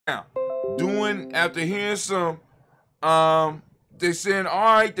now, after hearing some, they saying,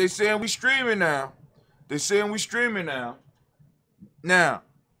 all right, they saying we streaming now. They saying we streaming now. Now,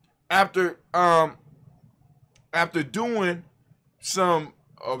 after after doing some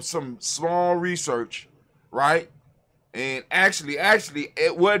small research, right? And actually,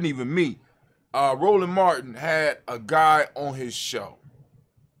 it wasn't even me. Roland Martin had a guy on his show.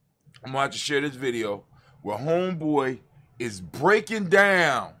 I'm going to share this video where homeboy is breaking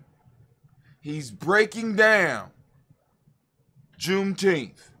down. He's breaking down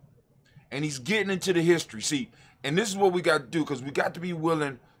Juneteenth. And he's getting into the history. See, and this is what we got to do, because we got to be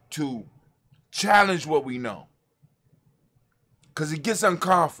willing to challenge what we know. Because it gets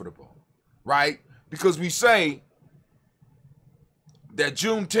uncomfortable, right? Because we say that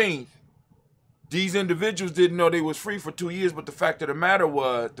Juneteenth, these individuals didn't know they was free for 2 years, but the fact of the matter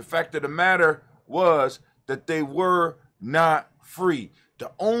was that they were not free.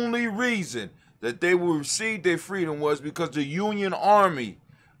 The only reason that they would receive their freedom was because the Union Army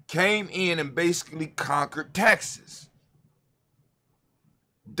came in and basically conquered Texas.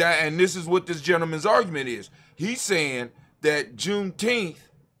 And this is what this gentleman's argument is. He's saying that Juneteenth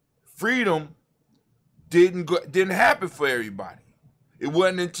freedom didn't happen for everybody. It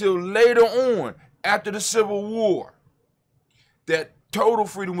wasn't until later on, after the Civil War, that total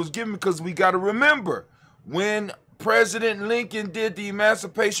freedom was given, because we got to remember, when President Lincoln did the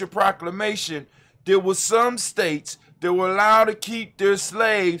Emancipation Proclamation, there were some states that were allowed to keep their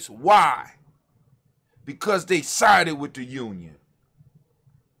slaves. Why? Because they sided with the Union.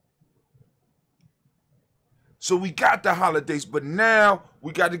 So we got the holidays, but now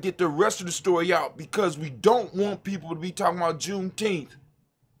we got to get the rest of the story out, because we don't want people to be talking about Juneteenth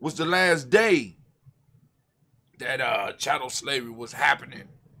was the last day that chattel slavery was happening,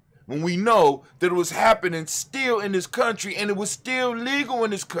 when we know that it was happening still in this country, and it was still legal in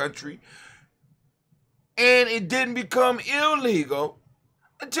this country, and it didn't become illegal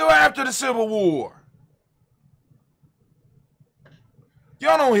until after the Civil War.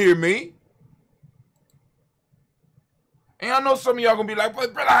 Y'all don't hear me. And I know some of y'all gonna be like,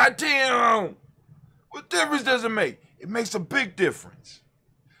 but brother, damn, what difference does it make? It makes a big difference.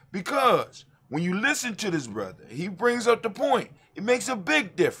 Because when you listen to this brother, he brings up the point. It makes a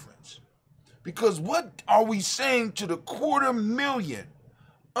big difference. Because what are we saying to the 250,000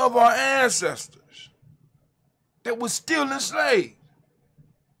 of our ancestors that was still enslaved?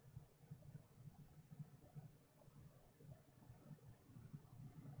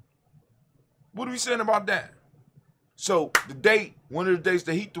 What are we saying about that? So the date, one of the dates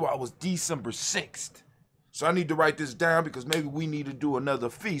that he threw out was December 6th. So I need to write this down, because maybe we need to do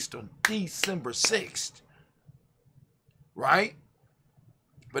another feast on December 6th. Right?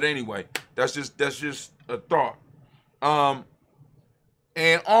 But anyway, that's just a thought.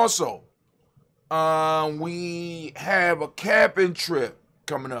 And also, we have a camping trip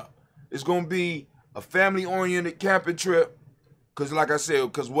coming up. It's gonna be a family-oriented camping trip. Cause like I said,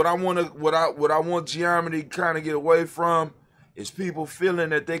 because what I want Gye-Nyame to kind of get away from is people feeling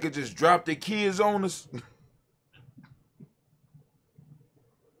that they could just drop their kids on us.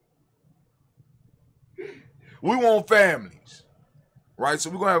 We want families, right? So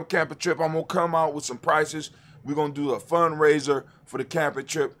we're gonna have a camping trip. I'm gonna come out with some prices. We're gonna do a fundraiser for the camping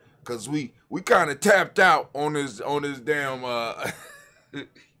trip, cause we kind of tapped out on this damn.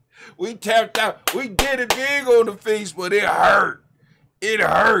 We tapped out. We did it big on the feast, but it hurt. It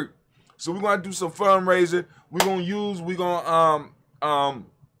hurt. So we're gonna do some fundraising. We're gonna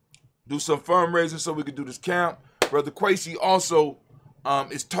do some fundraising so we can do this camp. Brother Quasi also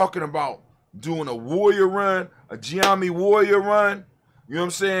is talking about doing a warrior run, a Gye-Nyame Warrior run. You know what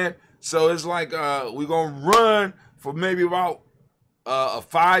I'm saying? So it's like we're gonna run for maybe about a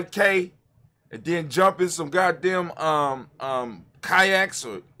 5K, and then jump in some goddamn kayaks,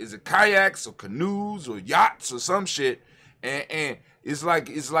 or is it kayaks or canoes or yachts or some shit, and it's like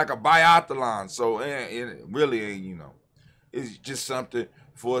a biathlon. So it really ain't, you know, it's just something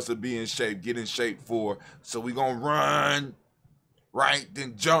for us to be in shape, get in shape for. So we gonna run, right?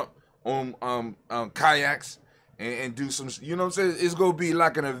 Then jump on kayaks and do some, you know what I'm saying? It's gonna be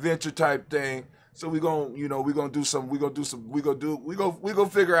like an adventure type thing. So we gonna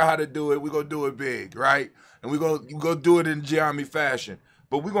figure out how to do it. We gonna do it big, right? And we gonna do it in Gye-Nyame fashion.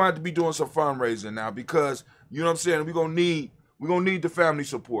 But we gonna have to be doing some fundraising now, because you know what I'm saying, we gonna need the family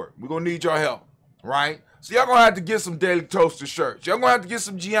support. We gonna need your help, right? So y'all gonna have to get some Daily Toaster shirts. Y'all gonna have to get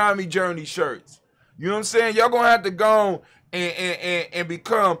some Gye-Nyame Journey shirts. You know what I'm saying? Y'all gonna have to go and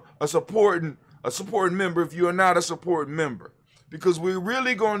become a supporting member if you are not a supporting member. because we're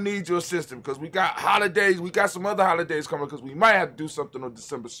really gonna need your assistance, because we got holidays, we got some other holidays coming, because we might have to do something on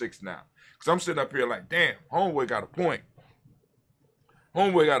December 6th now. Because I'm sitting up here like, damn, homeboy got a point.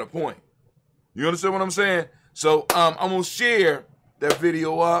 Homeboy got a point. You understand what I'm saying? So I'm gonna share that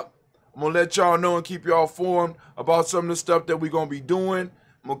video up. I'm gonna let y'all know and keep y'all informed about some of the stuff that we're gonna be doing.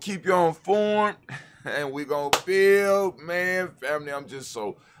 I'm gonna keep y'all informed, and we're gonna build, man, family.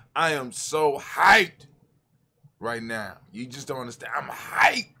 I am so hyped right now. You just don't understand. I'm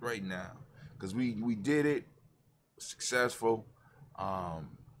hyped right now because we did it, successful, and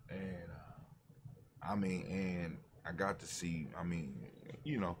I got to see.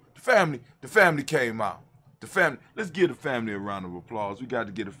 The family came out. The family. Let's give the family a round of applause. We got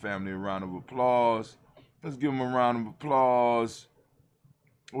to give the family a round of applause. Let's give them a round of applause.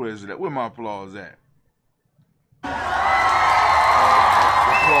 Where is it at? Where my applause at? Applause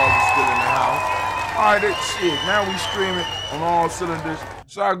is still in the house. All right, that's shit. Now we screaming on all cylinders.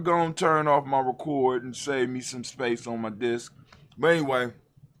 So I go and turn off my record and save me some space on my disc. But anyway,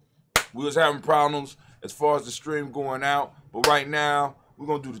 we was having problems as far as the stream going out. But right now, we're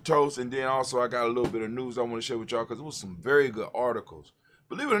going to do the toast. And then also I got a little bit of news I want to share with y'all because it was some very good articles.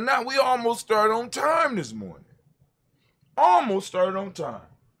 Believe it or not, we almost started on time this morning. Almost started on time.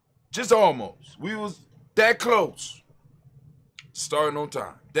 Just almost. We was that close. Starting on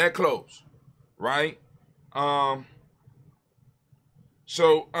time. That close. Right? That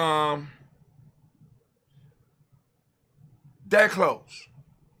close.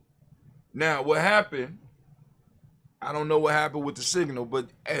 Now, what happened, I don't know what happened with the signal, but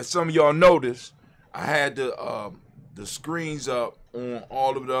as some of y'all noticed, I had the screens up on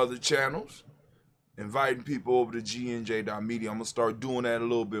all of the other channels, inviting people over to gnj.media. I'm going to start doing that a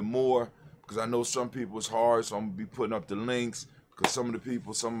little bit more because I know some people it's hard, so I'm going to be putting up the links because some of the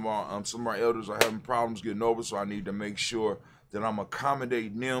people, some of our elders are having problems getting over, so I need to make sure that I'm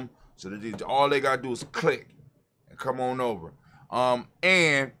accommodating them so that all they got to do is click and come on over.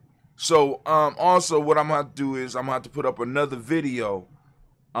 Also what I'm going to do is I'm going to have to put up another video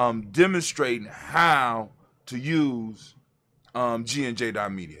demonstrating how to use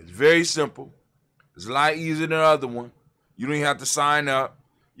gnj.media. It's very simple. It's a lot easier than the other one. You don't even have to sign up.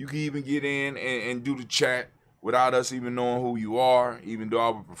 You can even get in and do the chat without us even knowing who you are, even though I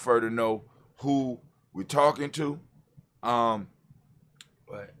would prefer to know who we're talking to. But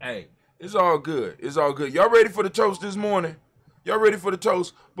hey, it's all good. It's all good. Y'all ready for the toast this morning? Y'all ready for the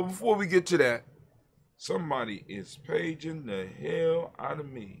toast? But before we get to that, somebody is paging the hell out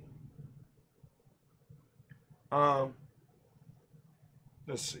of me.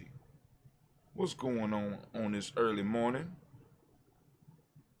 Let's see. What's going on this early morning?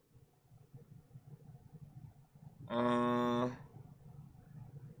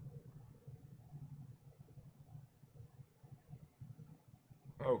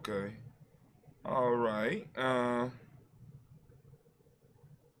 Okay. All right.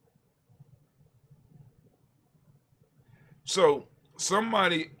 So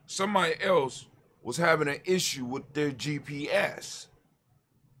somebody else was having an issue with their GPS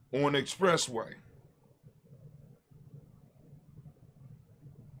on the expressway.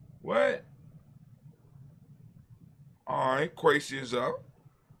 What? All right, Quasi is up.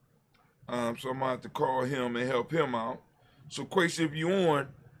 So I'm gonna have to call him and help him out. So Quasi, if you on,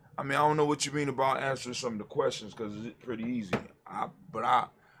 I don't know what you mean about answering some of the questions because it's pretty easy. I'm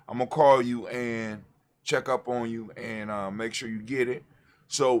gonna call you and check up on you and make sure you get it.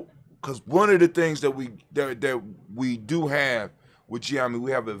 So, because one of the things that we do have with Gye-Nyame,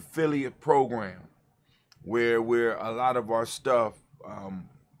 we have an affiliate program where a lot of our stuff,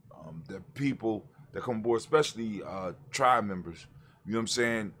 the people that come aboard, especially tribe members, you know what I'm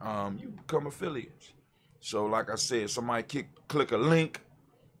saying, you become affiliates. So like I said, somebody click a link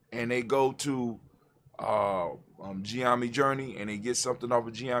and they go to Gye-Nyame Journey and they get something off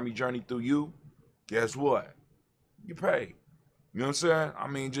of Gye-Nyame Journey through you, guess what? You pay. You know what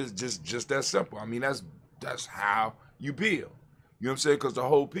I'm saying? Just that simple. That's how you build. You know what I'm saying? Because the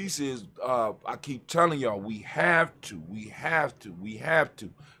whole piece is, I keep telling y'all, we have to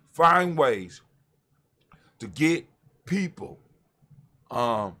find ways to get people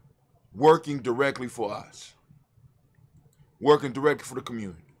working directly for us, working directly for the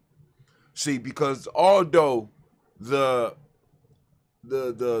community. See, because although the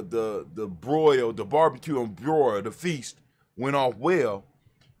broil, the barbecue and broil, the feast went off well,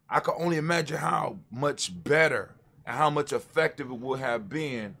 I can only imagine how much better and how much effective it would have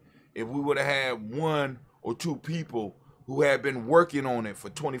been if we would have had one or two people who had been working on it for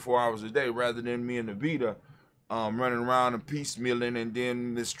 24 hours a day rather than me and Navita running around and piecemealing, and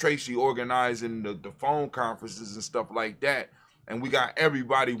then Miss Tracy organizing the phone conferences and stuff like that and we got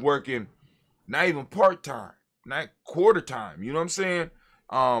everybody working, not even part-time, not quarter-time, you know what I'm saying?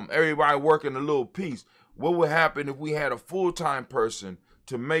 Everybody working a little piece. What would happen if we had a full-time person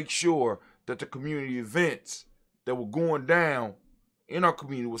to make sure that the community events that were going down in our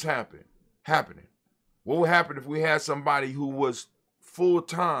community was happening? What would happen if we had somebody who was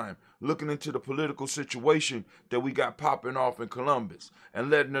full-time looking into the political situation that we got popping off in Columbus and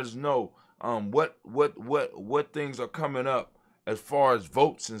letting us know what things are coming up as far as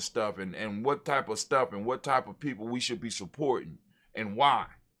votes and stuff, and what type of stuff and what type of people we should be supporting and why?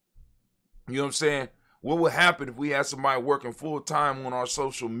 You know what I'm saying? What would happen if we had somebody working full-time on our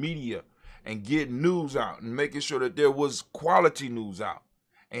social media and getting news out and making sure that there was quality news out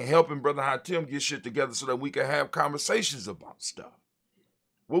and helping Brother Hatim get shit together so that we can have conversations about stuff?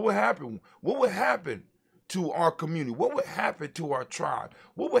 What would happen? What would happen to our community? What would happen to our tribe?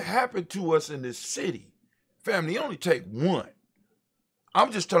 What would happen to us in this city? Family, it only take one.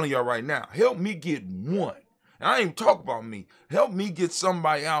 I'm just telling y'all right now, help me get one. And I ain't even talk about me. Help me get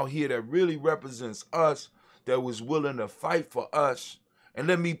somebody out here that really represents us, that was willing to fight for us, and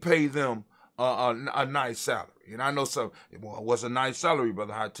let me pay them a nice salary. And I know some, well, what's a nice salary,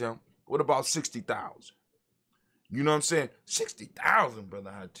 Brother Hatim? What about 60,000? You know what I'm saying? 60,000,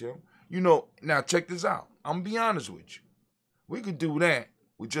 Brother Hatim. You know, now check this out. I'm going to be honest with you. We could do that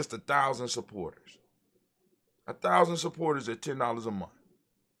with just 1,000 supporters. 1,000 supporters at $10 a month.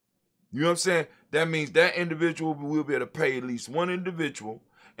 You know what I'm saying? That means that individual will be able to pay at least one individual,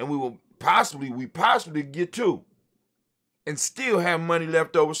 and we possibly get two and still have money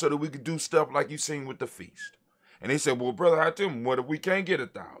left over so that we could do stuff like you seen with the feast. And they said, well, Brother Hatim, what if we can't get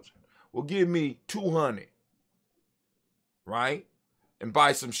 1,000? Well, give me 200, right? And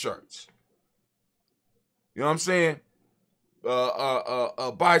buy some shirts. You know what I'm saying?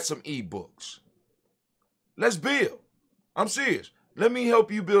 Buy some ebooks. Let's build. I'm serious. Let me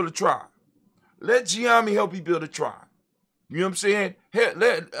help you build a tribe. Let Gye-Nyame help you build a tribe. You know what I'm saying?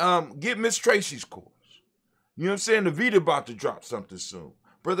 Get Miss Tracy's course. You know what I'm saying? The Vita about to drop something soon.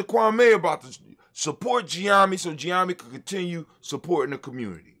 Brother Kwame about to support Gye-Nyame so Gye-Nyame can continue supporting the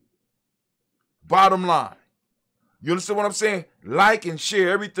community. Bottom line. You understand what I'm saying? Like and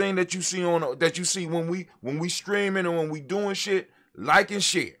share everything that you see when we streaming and when we doing shit. Like and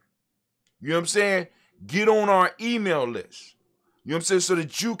share. You know what I'm saying? Get on our email list. You know what I'm saying? So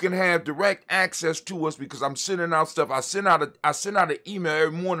that you can have direct access to us, because I'm sending out stuff. I send out an email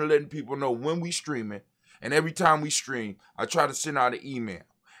every morning letting people know when we streaming, and every time we stream, I try to send out an email.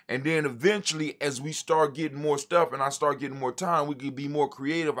 And then eventually, as we start getting more stuff and I start getting more time, we can be more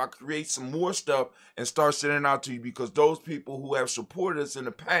creative. I create some more stuff and start sending out to you, because those people who have supported us in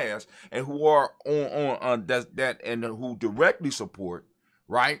the past and who are on that and who directly support,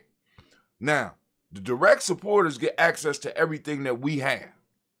 right? Now, the direct supporters get access to everything that we have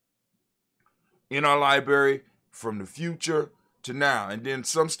in our library from the future to now. And then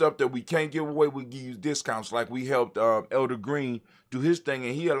some stuff that we can't give away, we give you discounts. Like we helped Elder Green do his thing,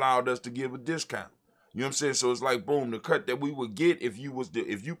 and he allowed us to give a discount. You know what I'm saying? So it's like, boom, the cut that we would get if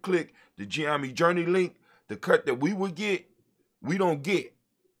you click the Gye-Nyame Journey link, the cut that we would get, we don't get.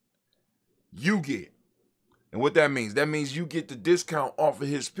 You get. And what that means you get the discount off of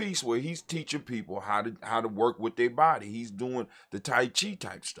his piece where he's teaching people how to work with their body. He's doing the Tai Chi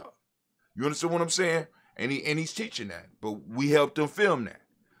type stuff. You understand what I'm saying? And he's teaching that. But we helped him film that.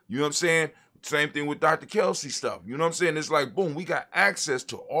 You know what I'm saying? Same thing with Dr. Kelsey stuff. You know what I'm saying? It's like, boom, we got access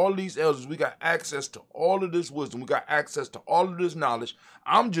to all these elders. We got access to all of this wisdom. We got access to all of this knowledge.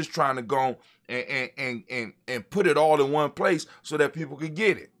 I'm just trying to go and put it all in one place so that people can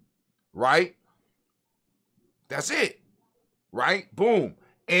get it. Right? That's it, right? Boom.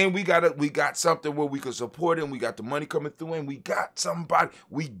 And we got something where we can support it, and we got the money coming through, and we got somebody.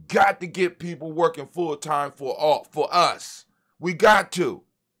 We got to get people working full time for us. We got to.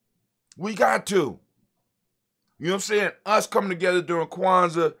 You know what I'm saying? Us coming together during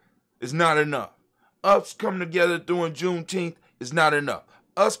Kwanzaa is not enough. Us coming together during Juneteenth is not enough.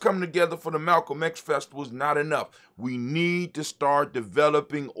 Us coming together for the Malcolm X Festival is not enough. We need to start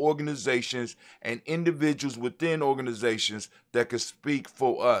developing organizations and individuals within organizations that can speak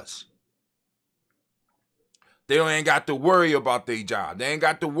for us. They ain't got to worry about their job. They ain't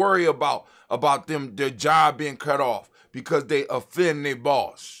got to worry about their job being cut off because they offend their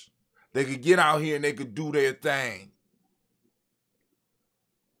boss. They could get out here and they could do their thing.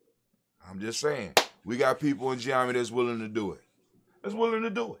 I'm just saying, we got people in Gye-Nyame that's willing to do it. That's willing to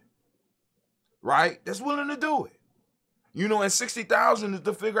do it. Right? That's willing to do it. You know, and 60,000 is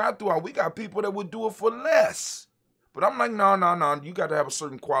the figure I threw out. We got people that would do it for less. But I'm like, no. You got to have a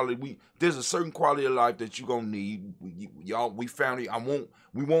certain quality. There's a certain quality of life that you gonna need. We family.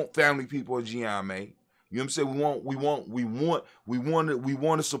 We want family people in Gye-Nyame. You know what I'm saying? We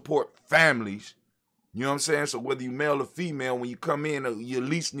want to support families. You know what I'm saying? So whether you male or female, when you come in, you at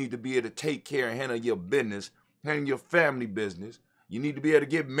least need to be able to take care and handle your business, handle your family business. You need to be able to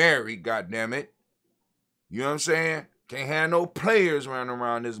get married, goddammit. You know what I'm saying? Can't have no players running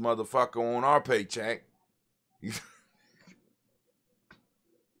around this motherfucker on our paycheck.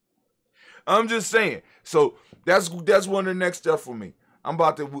 I'm just saying. So that's one of the next steps for me. I'm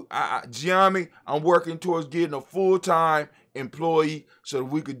about to, Gye-Nyame, I'm working towards getting a full-time employee so that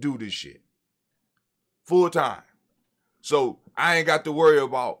we could do this shit. Full-time. So I ain't got to worry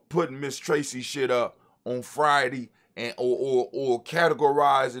about putting Miss Tracy shit up on Friday and or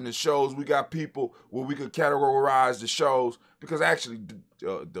categorizing the shows. We got people where we could categorize the shows, because actually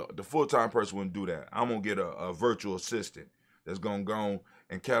the full-time person wouldn't do that. I'm going to get a virtual assistant that's going to go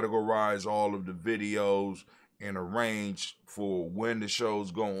and categorize all of the videos and arrange for when the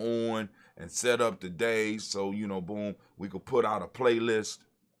shows go on and set up the days. So, you know, boom, we could put out a playlist.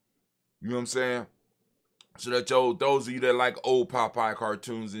 You know what I'm saying? So that those of you that like old Popeye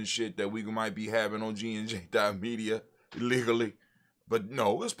cartoons and shit that we might be having on G&J.media illegally. But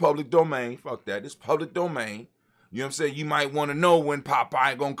no, it's public domain. Fuck that. It's public domain. You know what I'm saying? You might want to know when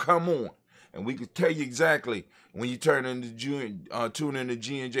Popeye gonna come on. And we could tell you exactly when you tune into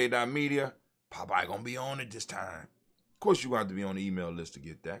G&J.media, Popeye gonna be on it this time. Of course, you're gonna have to be on the email list to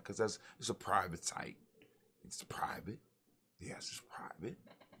get that, because it's a private site. It's private. Yes, it's private.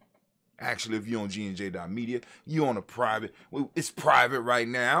 Actually, if you're on G&J.media, you're on a private. Well, it's private right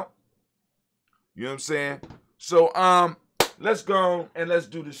now. You know what I'm saying? So, let's go and let's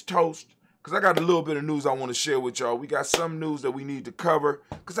do this toast, because I got a little bit of news I want to share with y'all. We got some news that we need to cover,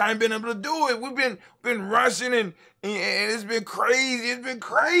 because I ain't been able to do it. We've been rushing and it's been crazy. It's been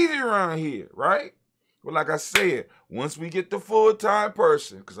crazy around here, right? Well, like I said, once we get the full-time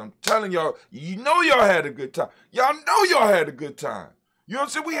person, because I'm telling y'all, you know y'all had a good time. Y'all know y'all had a good time. You know what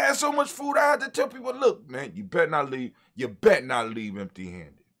I'm saying? We had so much food, I had to tell people, look, man, you better not leave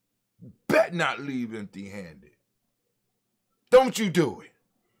empty-handed. Bet not leave empty-handed. Don't you do it.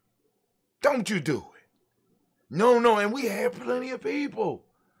 Don't you do it. No, and we had plenty of people.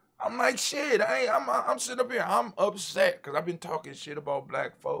 I'm like, shit, I'm sitting up here, I'm upset, because I've been talking shit about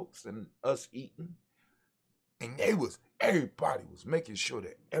black folks and us eating. And everybody was making sure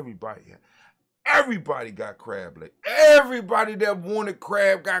that everybody got crab leg. Everybody that wanted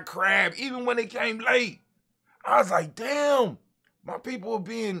crab got crab, even when they came late. I was like, damn, my people were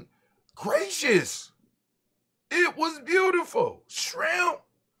being gracious. It was beautiful. Shrimp.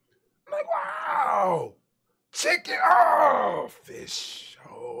 I'm like, wow. Chicken. Oh, fish.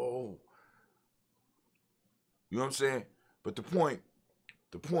 Oh. You know what I'm saying? But the point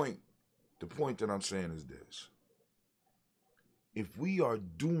that I'm saying is this. If we are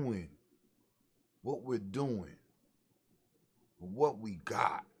doing what we're doing, what we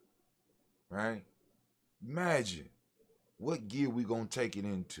got, right? Imagine what gear we gonna take it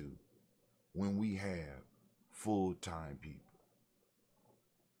into when we have full-time people.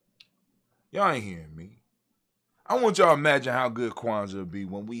 Y'all ain't hearing me. I want y'all to imagine how good Kwanzaa will be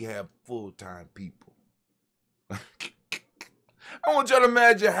when we have full-time people. I want y'all to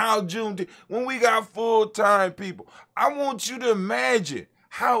imagine how Juneteenth, when we got full-time people. I want you to imagine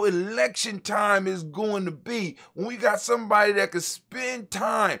how election time is going to be when we got somebody that can spend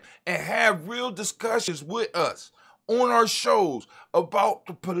time and have real discussions with us on our shows about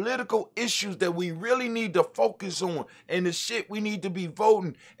the political issues that we really need to focus on and the shit we need to be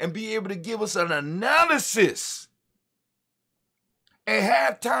voting, and be able to give us an analysis and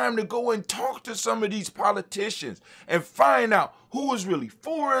have time to go and talk to some of these politicians and find out who is really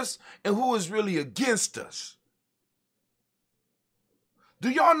for us and who is really against us. Do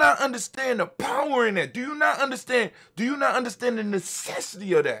y'all not understand the power in that? Do you not understand the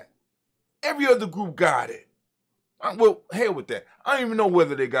necessity of that? Every other group got it. Well, hell with that. I don't even know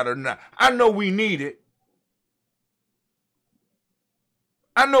whether they got it or not. I know we need it.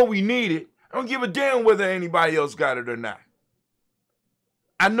 I don't give a damn whether anybody else got it or not.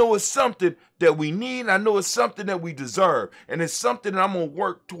 I know it's something that we need. I know it's something that we deserve. And it's something that I'm going to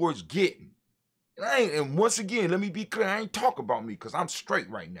work towards getting. And once again, let me be clear. I ain't talking about me, because I'm straight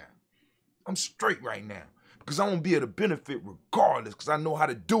right now. I'm straight right now. Because I won't be able to benefit regardless, because I know how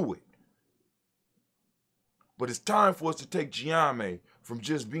to do it. But it's time for us to take Gye-Nyame from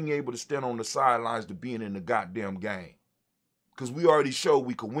just being able to stand on the sidelines to being in the goddamn game. Because we already showed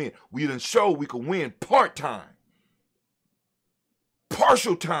we could win. We done showed we could win part-time.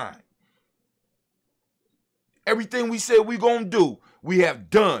 Partial time. Everything we said we gonna do, we have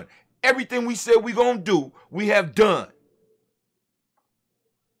done. Everything we said we gonna do, we have done.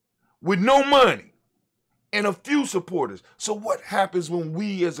 With no money and a few supporters. So what happens when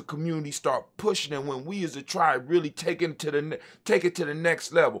we as a community start pushing, and when we as a tribe really take it to the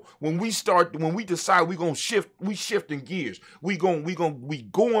next level? When we decide we gonna shift, we shifting gears. We going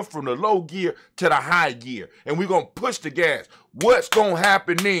from the low gear to the high gear, and we gonna push the gas. What's gonna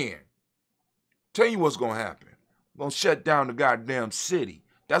happen then? Tell you what's gonna happen. We're gonna shut down the goddamn city.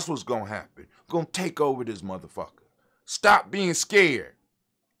 That's what's gonna happen. We're gonna take over this motherfucker. Stop being scared.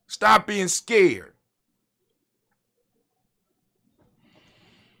 Stop being scared.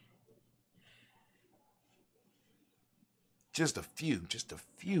 Just a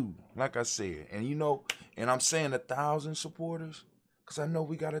few, like I said. And you know, and I'm saying 1,000 supporters, because I know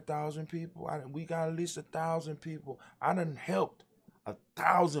we got 1,000 people. We got at least 1,000 people. I done helped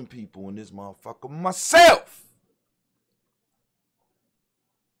 1,000 people in this motherfucker myself.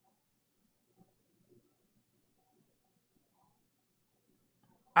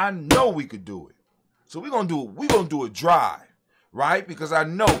 I know we could do it. So we're gonna do a drive, right? Because I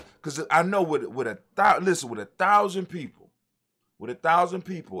know with 1,000 people. With 1,000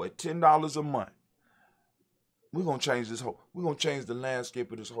 people at $10 a month, we're gonna change the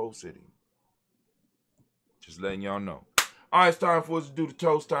landscape of this whole city. Just letting y'all know. All right, it's time for us to do the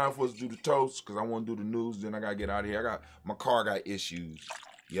toast. Because I want to do the news. Then I gotta get out of here. My car got issues.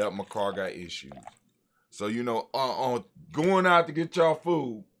 Yep, my car got issues. So you know, going out to get y'all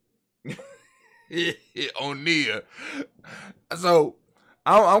food on Nia. So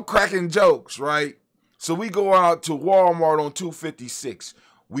I'm cracking jokes, right? So we go out to Walmart on 256.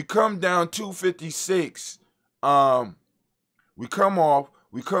 We come down 256. We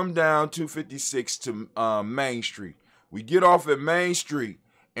come down 256 to Main Street. We get off at Main Street,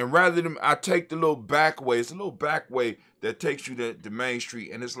 and rather than I take the little back way, it's a little back way that takes you to Main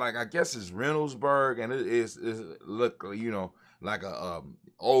Street, and it's like, I guess it's Reynoldsburg, and it look, you know, like a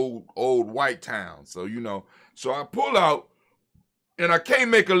old white town. So you know, so I pull out. And I can't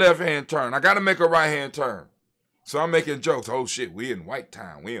make a left-hand turn. I got to make a right-hand turn. So I'm making jokes. Oh, shit, we in White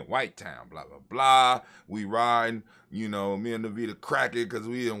Town. Blah, blah, blah. We riding. You know, me and Navita crack it because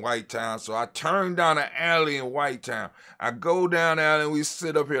we in White Town. So I turn down an alley in White Town. I go down the alley and we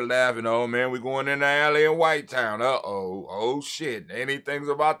sit up here laughing. Oh, man, we going in the alley in White Town. Uh-oh. Oh, shit. Anything's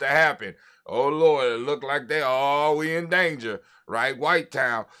about to happen. Oh, Lord, it look like we in danger. Right? White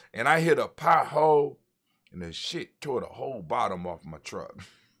Town. And I hit a pothole. And the shit tore the whole bottom off my truck.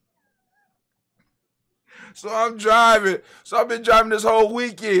 So I'm driving. So I've been driving this whole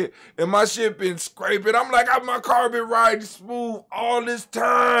weekend. And my shit been scraping. I'm like, my car been riding smooth all this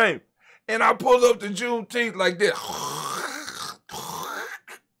time. And I pulled up to Juneteenth like this.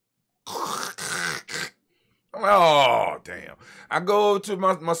 I'm like, oh, damn. I go over to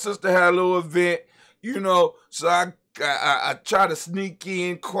my sister had a little event, you know. So I try to sneak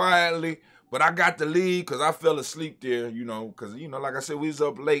in quietly. But I got to leave because I fell asleep there, you know, because, you know, like I said, we was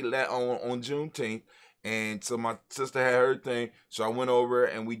up late on Juneteenth. And so my sister had her thing. So I went over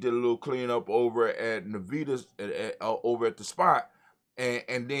and we did a little cleanup over at Navita's, over at the spot.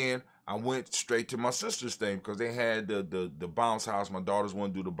 And then I went straight to my sister's thing because they had the bounce house. My daughters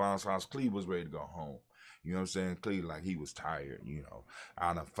wanted to do the bounce house. Cleve was ready to go home. You know what I'm saying? Cleve, like, he was tired, you know.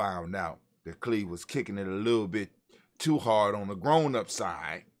 I done found out that Cleve was kicking it a little bit too hard on the grown-up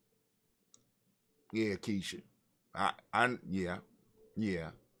side. Yeah, Keisha.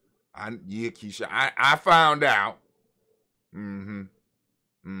 Keisha. I found out.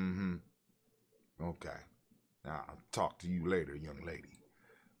 Okay. I'll talk to you later, young lady.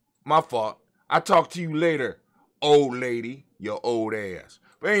 My fault. I'll talk to you later, old lady. Your old ass.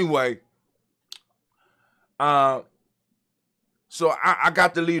 But anyway, so I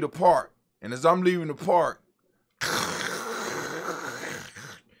got to leave the park. And as I'm leaving the park,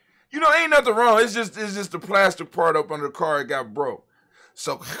 you know, ain't nothing wrong. It's just the plastic part up under the car. It got broke.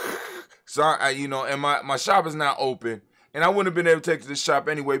 So I you know, and my shop is now open, and I wouldn't have been able to take to the shop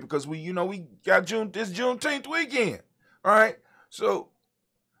anyway because we got this Juneteenth weekend. All right. So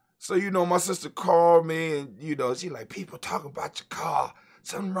you know, my sister called me, and you know, she like, people talking about your car.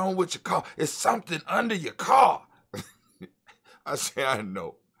 Something wrong with your car. It's something under your car. I say, I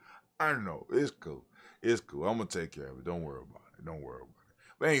know. It's cool. I'm gonna take care of it. Don't worry about it.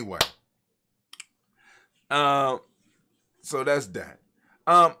 But anyway, so that's that.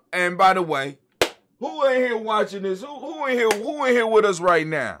 And by the way, who in here watching this? Who in here with us right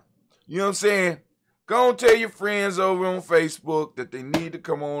now? You know what I'm saying? Go and tell your friends over on Facebook that they need to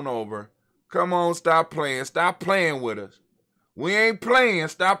come on over. Come on, stop playing with us. We ain't playing.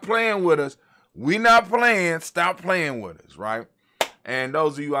 Stop playing with us. We not playing. Stop playing with us, right? And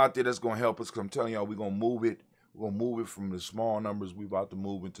those of you out there that's going to help us, because I'm telling y'all, we're going to move it. We're going to move it from the small numbers. We're about to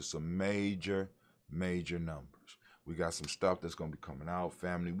move into some major numbers. We got some stuff that's going to be coming out,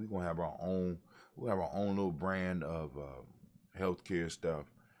 family. We're going to have our own, little brand of healthcare stuff,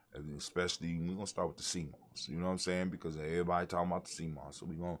 especially we're going to start with the CMOS. You know what I'm saying? Because everybody talking about the CMOS. So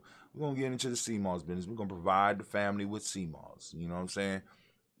we're going to get into the CMOS business. We're going to provide the family with CMOS. You know what I'm saying?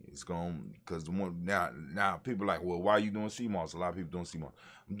 It's going, because the one now people are like, well, why are you doing CMOS? A lot of people doing CMOS.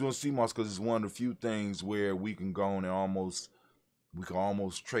 I'm doing CMOS because it's one of the few things where we can go on and we can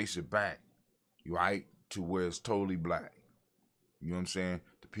almost trace it back, right, to where it's totally black. You know what I'm saying?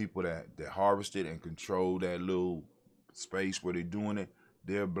 The people that harvest it and control that little space where they're doing it,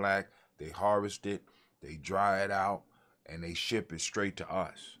 they're black. They harvest it, they dry it out, and they ship it straight to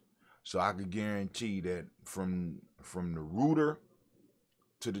us. So I could guarantee that from the rooter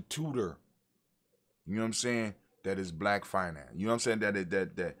to the tutor, you know what I'm saying, that is black finance. You know what I'm saying?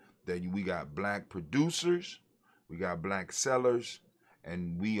 That we got black producers, we got black sellers,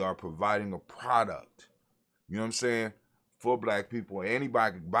 and we are providing a product, you know what I'm saying, for black people.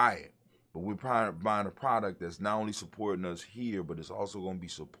 Anybody can buy it, but we're buying a product that's not only supporting us here, but it's also going to be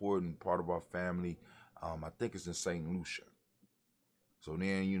supporting part of our family. I think it's in St. Lucia. So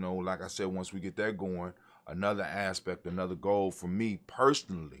then, you know, like I said, once we get that going, another aspect, another goal for me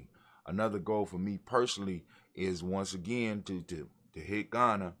personally is once again to hit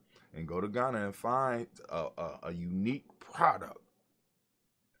Ghana and go to Ghana and find a unique product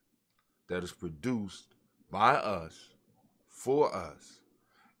that is produced by us, for us,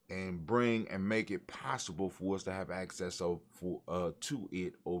 and bring and make it possible for us to have access to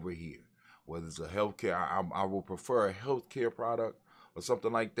it over here. Whether it's a healthcare, I will prefer a healthcare product or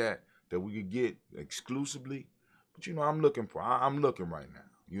something like that we could get exclusively. But you know, I'm looking right now.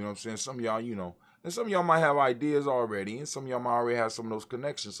 You know what I'm saying? Some of y'all, you know, and some of y'all might have ideas already, and some of y'all might already have some of those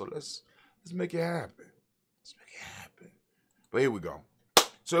connections. So let's make it happen. Let's make it happen. But here we go.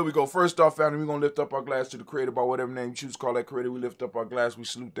 So here we go. First off, family, we're gonna lift up our glass to the creator by whatever name you choose to call that creator. We lift up our glass, we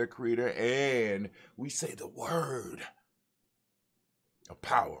salute that creator, and we say the word of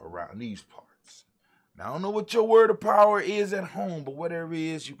power around these parts. Now, I don't know what your word of power is at home, but whatever it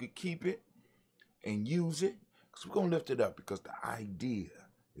is, you could keep it and use it, because we're going to lift it up, because the idea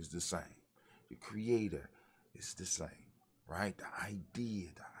is the same. The creator is the same, right? The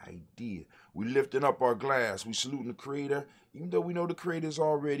idea. We lifting up our glass. We saluting the creator, even though we know the creator is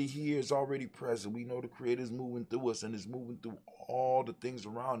already here, is already present. We know the creator is moving through us and is moving through all the things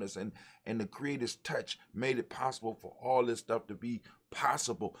around us. And the creator's touch made it possible for all this stuff to be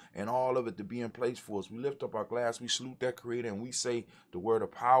possible and all of it to be in place for us. We lift up our glass, we salute that creator, and we say the word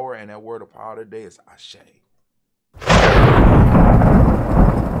of power, and that word of power today is Ashe. What's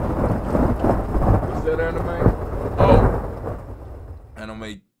that, Anime? Oh,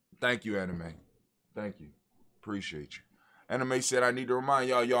 Anime, thank you, Anime. Thank you. Appreciate you. Anime said, I need to remind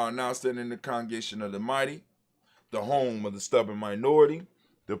y'all are now standing in the congregation of the mighty, the home of the stubborn minority,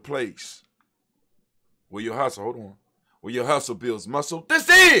 the place where your hustle, where your hustle builds muscle. This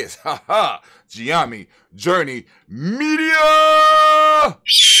is, Gye-Nyame Journey Media.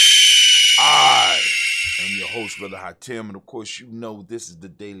 I am your host, Brother Hatim, and of course, you know this is the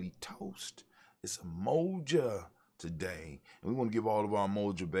Daily Toast. It's Umoja today, and we want to give all of our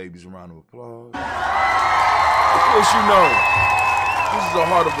Umoja babies a round of applause. Of course, you know, this is the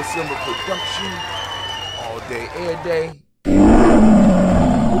Heart of December production, all day, air day.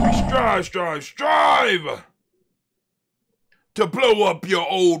 We strive to blow up your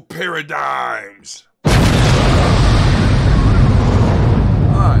old paradigms. All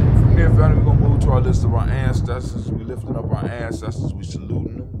right, from there, family, we're going to move to our list of our ancestors. We lifting up our ancestors. We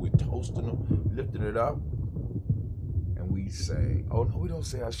saluting them. We're toasting them. Lifting it up. And we say, oh, no, we don't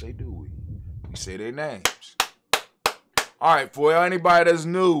say Ashe, do we? We say their names. All right, for anybody that's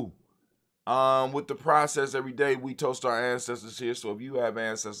new, with the process every day, we toast our ancestors here. So if you have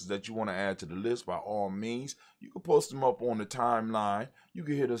ancestors that you want to add to the list, by all means, you can post them up on the timeline. You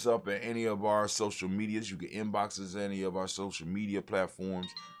can hit us up at any of our social medias. You can inbox us at any of our social media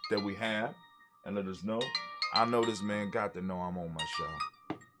platforms that we have and let us know. I know this man got to know I'm on my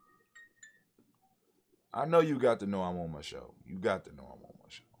show. I know you got to know I'm on my show. You got to know I'm on my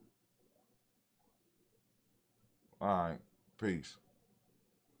show. All right. Peace.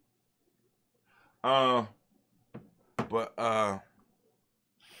 I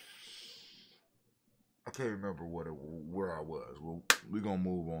can't remember where I was. Well, we're gonna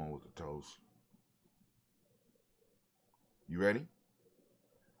move on with the toast. You ready?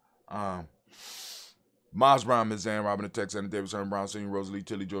 Miles Brown, Miss Ann, Robin, the Tex, Anna Davis, Herman Brown, Senior, Rosalie,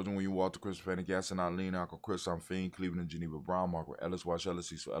 Tilly, Georgia, William, Walter, Christopher, Fanny, Gasson, Eileen, Uncle Chris, Fiend, Cleveland, Geneva Brown, Margaret Ellis, Wash Ellis,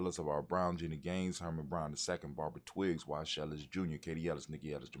 Cecil Ellis, of our Brown, Jenny Gaines, Herman Brown II, Barbara Twiggs, Wash Ellis Jr., Katie Ellis,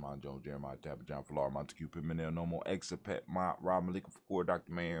 Nikki Ellis, Jamon Jones, Jeremiah Tapper, John Flora, Montague, Pimenel, No More, Exit, Pat, Mott, Rob Malika, Foucault,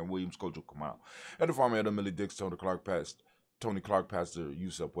 Dr. Mayer, Williams, Kojo, Kamal. At the farm, Elder Millie Dix, Tony Clark, Pastor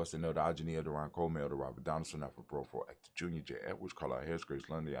Yusuf Weston, Elder Ajani, Elder Ron Coleman, Elder Robert Donaldson, Alfred Pro for Actor Jr., J. Edwards, Carlisle Harris, Grace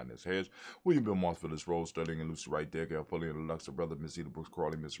Lundy, Inez Harris, William Bill Moss, Phyllis Rose, Sterling and Lucy Wright, Derek L. Pulley, and Luxor Brother, Miss Eda Brooks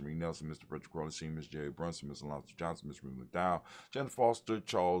Crawley, Miss Marie Nelson, Mr. Frederick Crawley, Senior, Miss Jerry Brunson, Miss Alonzo Johnson, Miss Marie McDowell, Jennifer Foster,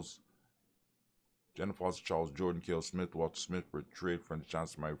 Charles Jordan, Kell Smith, Walter Smith, Britt Tridd, French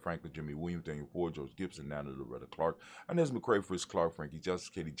Johnson, Mary Franklin, Jimmy Williams, Daniel Ford, George Gibson, Nana Loretta Clark, Inez McCrae, Fritz Clark, Frankie Justice,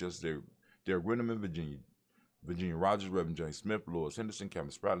 Katie Justice, Derek Renneman, Virginia Rogers, Reverend James Smith, Lois Henderson,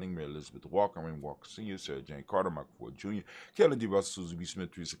 Cameron Spratling, Mary Elizabeth Walker, Raymond Walker Sr., Sarah Jane Carter, Michael Ford Jr., Kelly D. Russell, Susie B.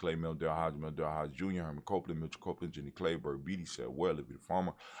 Smith, Teresa Clay, Mel Hodge Jr., Herman Copeland, Mitchell Copeland, Jenny Clay, Bird Beatty, Sarah Well, Libby the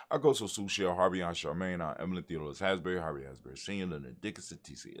Farmer, Agoso Sue Shell, Harvey Aunt Charmaine, Aunt Emily Theodore Hasbury, Harvey Hasbury Sr., Leonard Dickinson,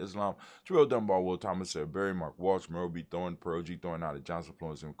 T.C. Islam, Terrell Dunbar, Will Thomas, Sarah Berry, Mark Walsh, Merle B. Thorne, Pearl G. Thorne, Ida Johnson,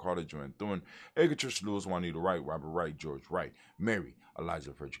 Florence M. Carter, Joanne Thorne, Edgar Trish Lewis, Juanita Wright, Robert Wright, George Wright, Mary,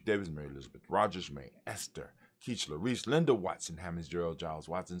 Elijah Frederick Davis, Mary Elizabeth Rogers, May Esther, Keachler Reese, Linda Watson, Hammonds, Gerald Giles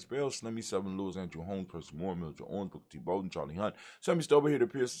Watson, Spells, Slimmy, Seven Lewis, Andrew Holmes, Percy Moore, Mildred Owens, Booker T. Bowden, Charlie Hunt, Sammy Stover, Hitter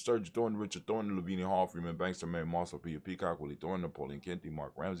Pierce, Sturgeon Thornton, Richard Thornton, Lavinia Hall, Freeman Banks, Mary Moss, Peter Peacock, Willie Thornton, Napoleon Kenty,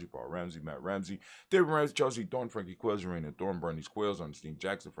 Mark Ramsey, Paul Ramsey, Matt Ramsey, David Ramsey, Chelsea Thornton, Frankie Quills, Raina Thornton, Bernie Squills, Ernestine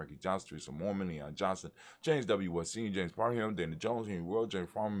Jackson, Frankie Johnson, Teresa Mormon, Leon Johnson, James W. West Sr., James Parham, Dana Jones, Henry World, James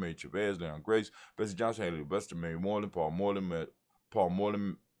Farmer, Mary Chavez, Leon Grace, Bessie Johnson, Haley Buster, Mary Moreland, Paul Moreland,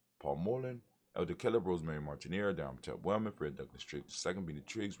 Elder Keller, Rosemary Martinera, Down Patel Wellman, Fred Douglas Triggs II, Benny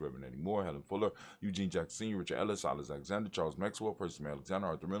Triggs, Reverend Eddie Moore, Helen Fuller, Eugene Jackson Sr., Richard Ellis, Alice Alexander, Charles Maxwell, Percy May Alexander,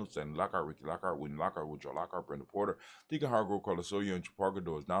 Arthur Reynolds, Stanley Lockhart, Ricky Lockhart, William Lockhart, Woodrow Lockhart, Brenda Porter, Deacon Hargrove, Carlos Sawyer, Andrew Parker,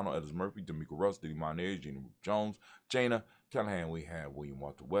 Doris Donald, Edis Murphy, D'Amico Russ, Diddy Monez, Gina Jones, Jana, Callahan, we have William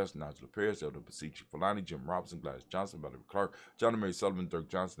Walter West, Nigel Paris, Elder Basici Falani, Jim Robinson, Gladys Johnson, Valerie Clark, John and Mary Sullivan, Dirk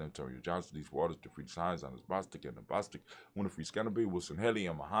Johnson, Antonio Johnson, These Waters, DeFreed Hines, Anders Bostic, Anna Bostic, Winifred Scanterby, Wilson Haley,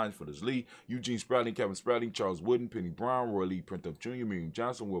 Emma Hines, Phyllis Lee, Eugene Sprouting, Kevin Sprouting, Charles Wooden, Penny Brown, Roy Lee, Printup Jr., Miriam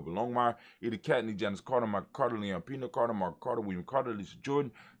Johnson, Wilbur Longmire, Eda Catney, Janice Carter, Michael Carter, Leon Pino Carter, Mark Carter, William Carter, Lisa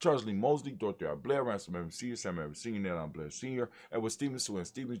Jordan, Charles Lee Mosley, Dorothy R. Blair, Ransom Evans Sr., Sam Evans Sr., Nell Blair Sr., Edward Stevens, Sue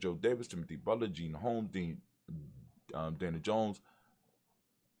Stevens, Joe Davis, Timothy Butler, Gene Holmes, Dana Jones,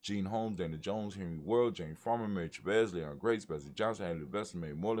 Gene Holmes, Dana Jones, Henry World, Jane Farmer, Mary Chavez, Leon Grace, Bessie Johnson, Haley Vesta,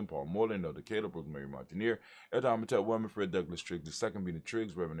 Mary Moreland, Paul Moreland, Elder Cato, Brooke Mary Martineer, Elder Amatel Wellman, Fred Douglas Triggs II, Benny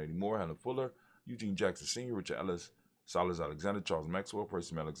Triggs, Reverend Eddie Moore, Helen Fuller, Eugene Jackson Sr., Richard Ellis, Silas Alexander, Charles Maxwell,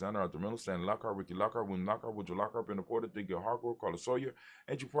 Percy Alexander, Arthur Reynolds, Stanley Lockhart, Ricky Lockhart, William Lockhart, Woodrow Lockhart, Brenda Porter, Digger Hargrove, Carlos Sawyer,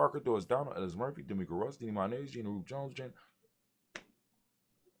 Andrew Parker, Doris Donald, Ellis Murphy, D'Amico Russ, Dini Monez, Gina Ruth Jones, Jane.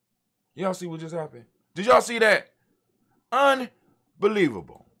 Y'all see what just happened? Did y'all see that?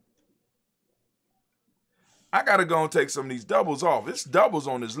 Unbelievable. I gotta go and take some of these doubles off. It's doubles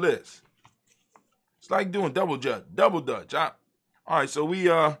on this list. It's like doing double dutch. All right, so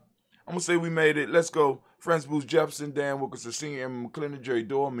I'm gonna say we made it. Let's go. Francis Booth Jefferson, Dan Wilkerson Sr., Emma McClendon, Jerry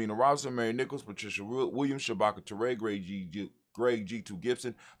Doyle, Mina Robinson, Mary Nichols, Patricia Williams, Shabaka Teray, Greg G2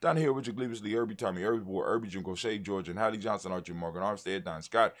 Gibson, Don Hill, Richard Gleavis, Lee Irby, Tommy Irby, Boy Irby, Jim Gaucher, George and Hattie Johnson, Archie Morgan Armstead, Don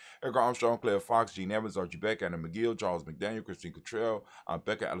Scott, Edgar Armstrong, Claire Fox, Gene Evans, Archie Beck, Anna McGill, Charles McDaniel, Christine Cottrell,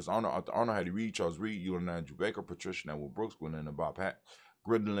 Becca Alice Arnold, Arthur Arnold, Hattie Reed, Charles Reed, Ewan Andrew Baker, Patricia Neville Brooks, Gwendolyn and Bob Hatch,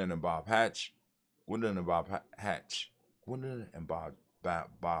 Gwendolyn and Bob Hatch,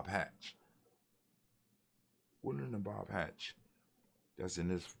 That's in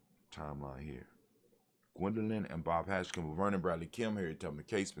this timeline here. Gwendolyn and Bob Hatch, Kimball Vernon, Bradley Kim, Harry Tubman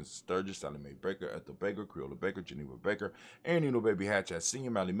Case, Spencer Sturgis, Sally Mae Baker, Ethel Baker, Creola Baker, Geneva Baker, Aaron Nino Baby Hatch, as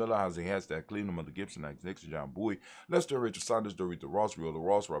Senior, Mally Miller, Jose Hashtag, Cleveland, Mother Gibson, Alex Nixon, John Bowie, Lester Richard Saunders, Dorita Ross, Riola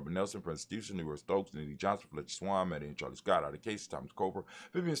Ross, Robert Nelson, Prince Stevenson, Leroy Stokes, Nitty Johnson, Fletcher Swan, Maddie and Charlie Scott, Out of Case, Thomas Cooper,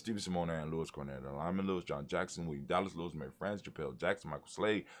 Vivian Stevenson, Mona Ann Lewis, Cornell Lyman Lewis, John Jackson, William Dallas Lewis, Mary France, Japel Jackson, Michael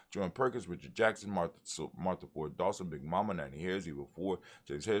Slade, Joan Perkins, Richard Jackson, Martha Ford Dawson, Big Mama, Nanny Harris, Eva Ford,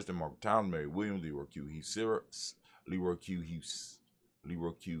 James Harrison, Margaret Towns, Mary Williams, Leroy Q. Heath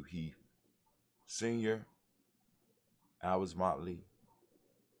Sr., Albert Motley,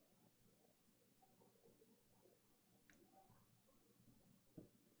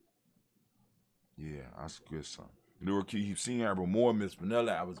 yeah, that's a good son. Laura Keith Senior, Amber Moore, Miss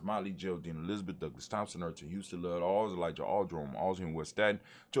Vanilla, Alice Motley, Geraldine Elizabeth, Douglas Thompson, Urchin Houston, Lud Alls, Elijah Aldrum, Allsing West Staten,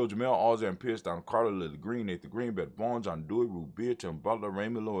 Joe Jamel, Alls and Pierce, Don Carter, Lily Green, Nathan Green, Beth Vaughn, John Dewey, Ruth Beard, Tim Butler,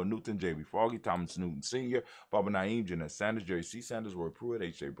 Raymond Lower Newton, J.B. Foggy, Thomas Newton Sr., Barbara Naeem, Jeanette Sanders, Jerry C. Sanders, Roy Pruitt,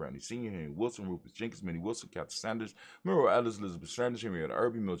 H.J. Brantley Sr., Henry Wilson, Rufus Jenkins, Minnie Wilson, Catherine Sanders, Muriel Ellis, Elizabeth Sanders, Henrietta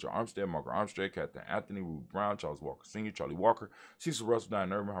Irby, Mildred Armstead, Margaret Armstead, Catherine Anthony, Ruth Brown, Charles Walker Sr., Charlie Walker, Cecil Russell,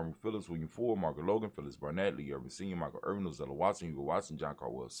 Diane Irvin, Henry Phillips, William Ford, Margaret Logan, Phyllis Barnett, Lee Irvin Sr., Michael Irvin, Ozella Watson, Hugo Watson, John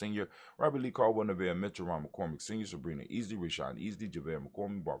Carwell Sr., Robert Lee Caldwell, Nevaeh Mitchell, Ron McCormick Sr., Sabrina Easley, Rashad Easley, JaVale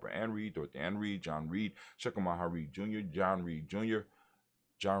McCormick, Barbara Ann Reed, Dorothy Ann Reed, John Reed, Shekamaha Reed Jr., John Reed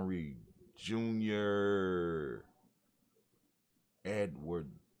Jr., Edward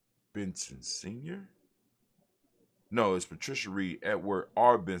Benson Sr.? No, it's Patricia Reed, Edward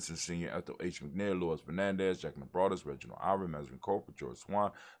R. Benson Sr., Ethel H. McNair, Lois Fernandez, Jacqueline Broadus, Reginald Iron, Mazarin Coper, George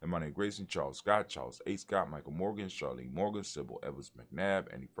Swan, Emmanuel Grayson, Charles Scott, Charles A. Scott, Michael Morgan, Charlene Morgan, Sybil Evans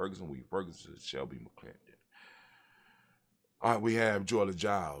McNabb, Andy Ferguson, William Ferguson, Shelby McClendon. All right, we have Joella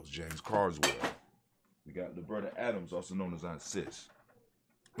Giles, James Carswell. We got Liberta Adams, also known as Aunt Sis.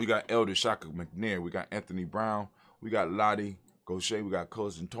 We got Elder Shaka McNair. We got Anthony Brown. We got Lottie Gaucher. We got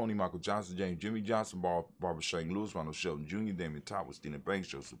Cousin Tony, Michael Johnson, James Jimmy Johnson, Barbara Shane Lewis, Ronald Shelton Jr., Damon Top with Stephen Banks,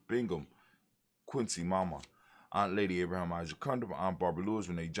 Joseph Bingham, Quincy Mama, Aunt Lady Abraham Isaac Cundiff, Aunt Barbara Lewis,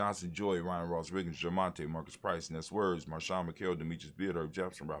 Renee Johnson, Joy, Ryan Ross Riggins, Jermonte, Marcus Price, Ness Words, Marshawn McHale, Demetrius Beard, Herb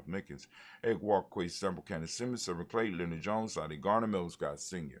Jefferson, Ralph Mickens, Eric Walker, Quay Sample, Candace Simmons, Severin Clay, Leonard Jones, Sadi Garner, Melvin Scott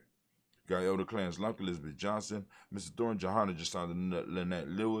Sr. Got Elder Clarence Lump, Elizabeth Johnson, Mr. Thorne, Johanna, Justine Lynette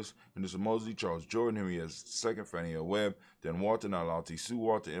Lewis, Mr. Mosley, Charles Jordan, Henry S. II, Fannie L. Webb, Dan Walter, Nalati Sue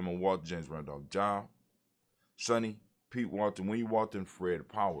Walter, Emma Walter, James Randolph John, Sonny, Pete Walton, Winnie Walton, Fred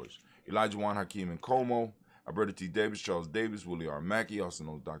Powers, Elijah Juan Hakeem and Como, Alberta T. Davis, Charles Davis, Willie R. Mackey, also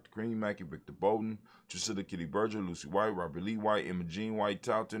known as Dr. Green Mackey, Victor Bowden, Drusilla Kitty Berger, Lucy White, Robert Lee White, Emma Jean White,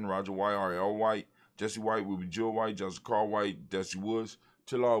 Talton, Roger White, R.L. White, Jesse White, Ruby Jill White, Joseph Carl White, Desi Woods,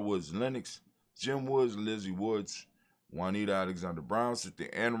 Tillar Woods Lennox, Jim Woods, Lizzie Woods, Juanita Alexander Brown, Cynthia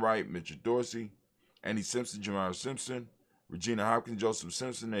Ann Wright, Mitchell Dorsey, Andy Simpson, Jamar Simpson, Regina Hopkins, Joseph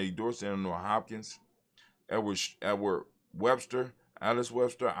Simpson, Eddie Dorsey, Eleanor Hopkins, Edward Webster, Alice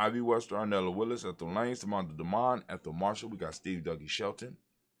Webster, Ivy Webster, Arnella Willis, Ethel Lane, Samantha DeMond, Ethel Marshall. We got Steve Dougie Shelton.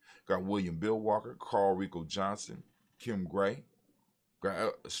 Got William Bill Walker, Carl Rico Johnson, Kim Gray.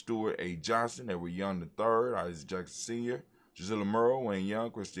 Got Stuart A. Johnson, Edward Young III, Isaac Jackson Sr., Gisela Murrow, Wayne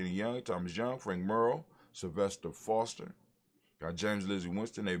Young, Christina Young, Thomas Young, Frank Murrow, Sylvester Foster. Got James Lizzie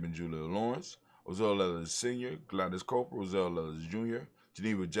Winston, Aben Julia Lawrence, Ozell Ellis Sr., Gladys Coper, Ozell Ellis Jr.,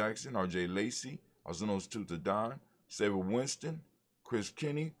 Geneva Jackson, R.J. Lacey, also known as Tuta Don, Saber Winston, Chris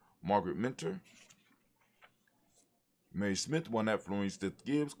Kinney, Margaret Minter, Mary Smith won that, Florine Stith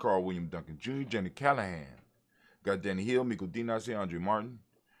Gibbs, Carl William Duncan Jr., Jenny Callahan. Got Danny Hill, Miko Dinas, Andre Martin.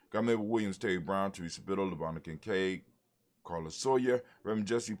 Got Mabel Williams, Terry Brown, Teresa Biddle, LeVonna Kincaid, Carla Sawyer, Reverend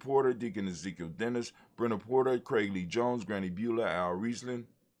Jesse Porter, Deacon Ezekiel Dennis, Brenda Porter, Craig Lee Jones, Granny Beulah, Al Riesling,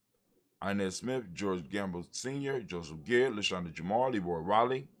 Inez Smith, George Gamble Sr., Joseph Garrett, LaShonda Jamal, Leroy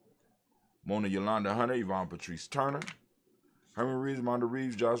Raleigh, Mona Yolanda Hunter, Yvonne Patrice Turner, Herman Reeves, Monda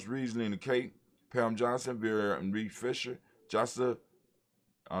Reeves, Josh Reeves, Lena Kate, Pam Johnson, Vera and Reed Fisher, Jocelyn,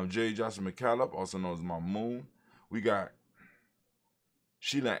 J. Johnson McCallum, also known as Mama Moon. We got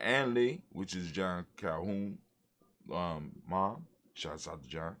Sheila Ann Lee, which is John Calhoun, mom. Shouts out to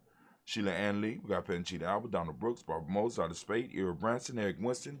John. Sheila Ann Lee. We got Penchita Albert, Donald Brooks, Barbara Moses, Out of Spade, Ira Branson, Eric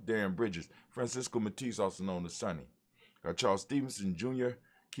Winston, Darren Bridges, Francisco Matisse, also known as Sonny. Got Charles Stevenson Jr.,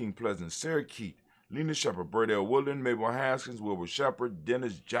 King Pleasant, Sarah Keat, Lena Shepard, Burdell Woodland, Mabel Haskins, Wilbur Shepard,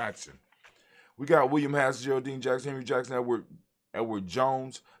 Dennis Jackson. We got William Haskins, Geraldine Jackson, Henry Jackson, Edward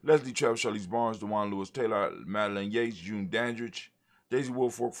Jones, Leslie Travis, Charlize Barnes, DeJuan Lewis Taylor, Madeline Yates, June Dandridge, Daisy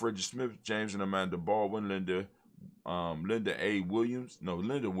Woolfolk, Frederick Smith, James and Amanda Baldwin, Linda Williams.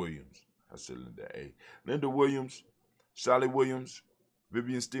 I said Linda A. Linda Williams, Sally Williams,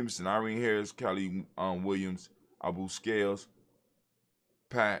 Vivian Stevenson, Irene Harris, Kelly Williams, Abu Scales,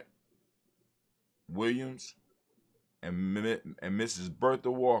 Pat Williams, and Mrs. Bertha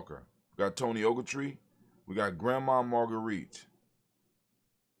Walker. We got Tony Ogletree. We got Grandma Marguerite.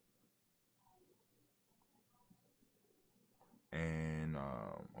 And,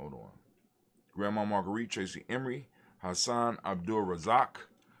 hold on. Grandma Marguerite, Tracy Emery, Hassan Abdul Razak,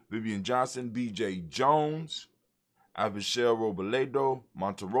 Vivian Johnson, B.J. Jones, Avishel Robledo,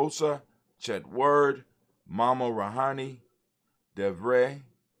 Monterosa, Chet Word, Mama Rahani, Devray,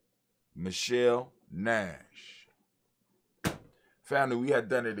 Michelle Nash. Family, we had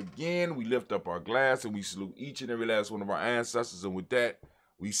done it again. We lift up our glass and we salute each and every last one of our ancestors. And with that,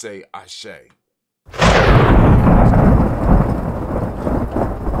 we say Ashe.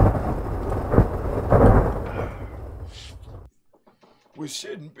 which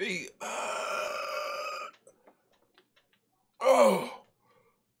shouldn't be.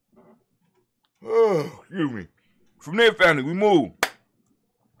 Excuse me. From there, family, we move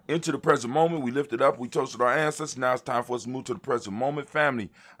into the present moment. We lifted up. We toasted our ancestors. Now it's time for us to move to the present moment. Family,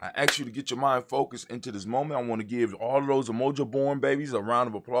 I ask you to get your mind focused into this moment. I want to give all of those Umoja-born babies a round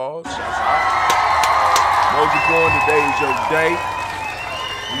of applause. Shouts out. Umoja-born, today is your day.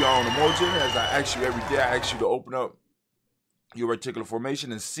 We are on Umoja. As I ask you every day, I ask you to open up your reticular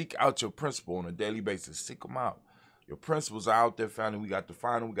formation and seek out your principle on a daily basis. Seek them out. Your principles are out there, family. We got to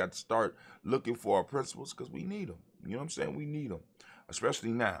find them. We got to start looking for our principles because we need them. You know what I'm saying? We need them,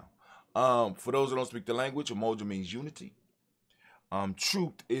 especially now. For those that don't speak the language, Umoja means unity.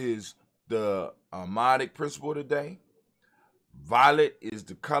 Truth is the modic principle today. Violet is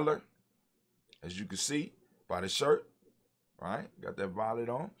the color, as you can see by the shirt. Right? Got that violet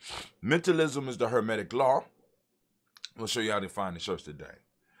on. Mentalism is the hermetic law. We'll show you how to find the shirts today.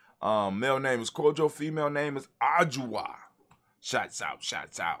 Male name is Kojo. Female name is Ajua. Shots out,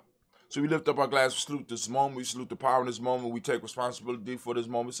 shots out. So we lift up our glass, we salute this moment, we salute the power in this moment, we take responsibility for this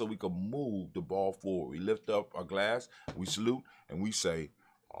moment so we can move the ball forward. We lift up our glass, we salute, and we say,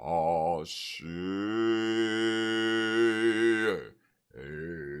 Ashe.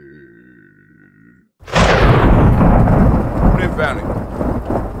 Family.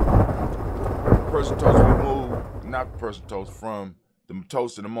 Person toast, we move, not the person toast, from the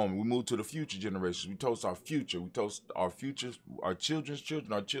toast in the moment. We move to the future generations. We toast our future. We toast our futures, our children's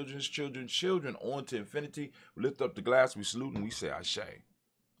children, our children's children's children on to infinity. We lift up the glass, we salute, and we say, Ashe. Then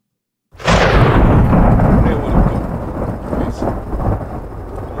what do we do?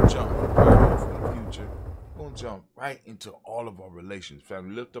 We're going to jump right from the future. We're going to jump right into all of our relations.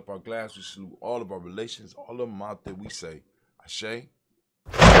 Family, lift up our glass, we salute all of our relations, all of them out there, we say, Ashe. Yeah.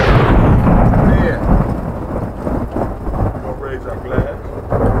 We're going to raise our glass.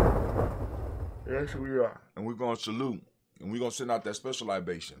 Yes, we are. And we're going to salute. And we're going to send out that special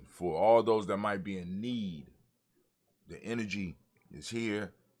libation for all those that might be in need. The energy is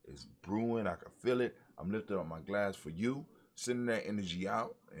here. It's brewing. I can feel it. I'm lifting up my glass for you, sending that energy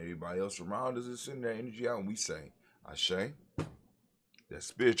out. Everybody else around us is sending that energy out. And we say, Ashe. That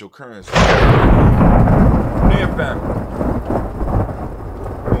spiritual currency. Then, family.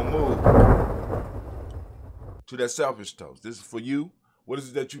 To that selfish toast. This is for you. What is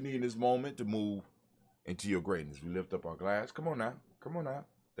it that you need in this moment to move into your greatness? We lift up our glass. Come on now. Come on now.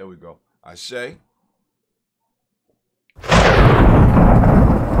 There we go. Ashe. We're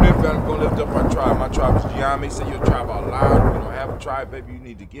going to lift up our tribe. My tribe is Gye-Nyame. Say your tribe out loud. If you don't have a tribe, baby, you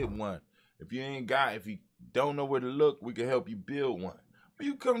need to get one. If you ain't got, if you don't know where to look, we can help you build one. But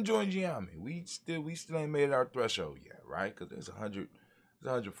you come join Gye-Nyame. We still ain't made our threshold yet, right? Because there's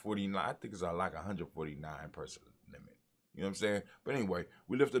 149. I think it's like 149 person limit. You know what I'm saying? But anyway,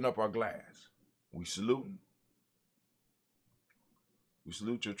 we lifting up our glass. We saluting. We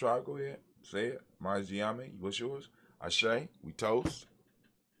salute your tribe. Go ahead. Say it. Mine's Gye-Nyame. What's yours? Ashe. We toast.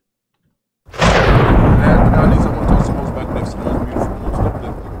 And last but not least, I want to toast the most magnificent, most beautiful, most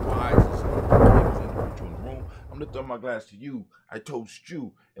uplifting, wisest individual in the room. I'm lifting up my glass to you. I toast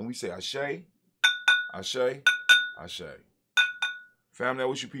you. And we say Ashe. Ashe. Ashe. Family, I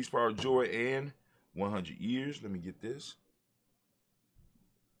wish you peace, power, joy, and 100 years. Let me get this.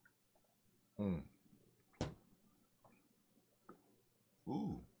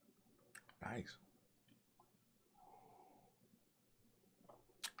 Ooh, nice.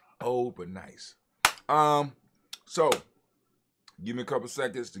 Oh, but nice. So, give me a couple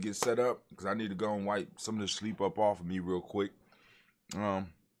seconds to get set up because I need to go and wipe some of the sleep up off of me real quick.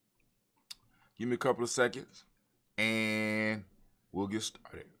 Give me a couple of seconds, and we'll get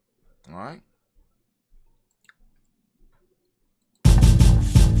started. All right.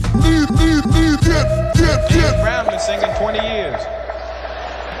 James Brown been singing 20 years.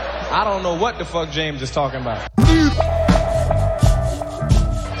 I don't know what the fuck James is talking about.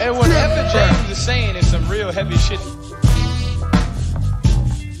 And whatever James is saying is some real heavy shit.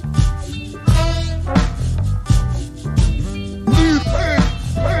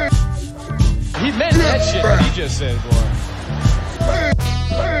 He meant that shit, what he just said, boy.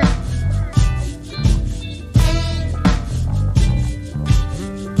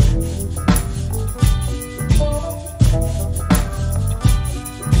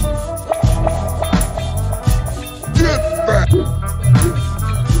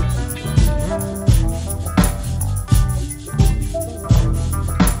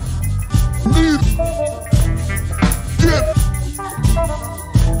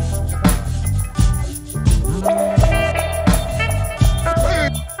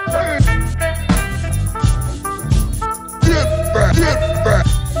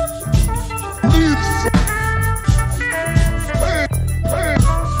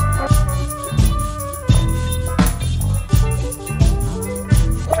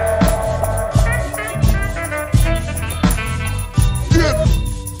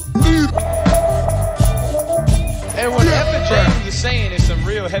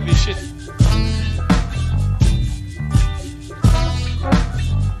 real heavy shit.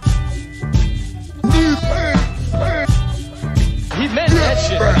 He meant that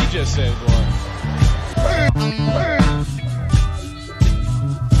shit that he just said, boy.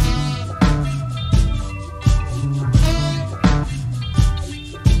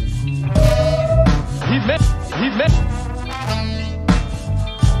 He meant.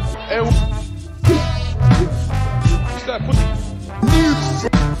 Hey, stop putting.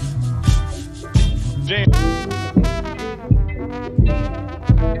 James.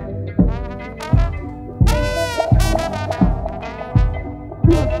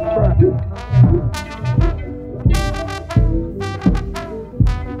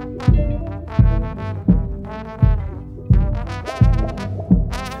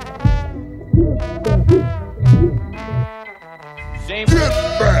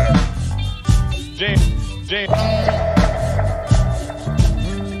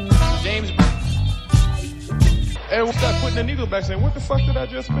 James. Hey, we'll stop putting the needle back saying, what the fuck did I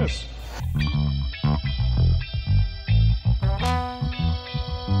just miss?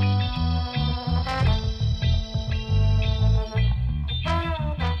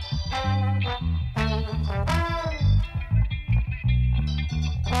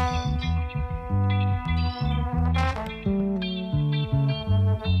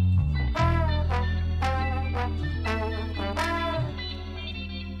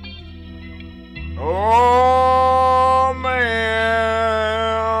 Oh man,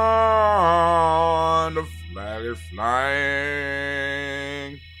 the flag is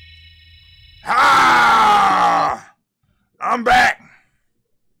flying. Ha! I'm back.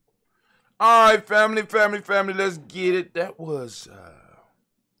 All right, family, let's get it. That was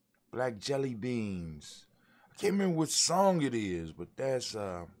Black Jelly Beans. I can't remember what song it is, but that's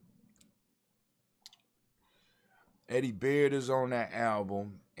Eddie Baird is on that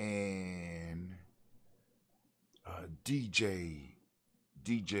album, and DJ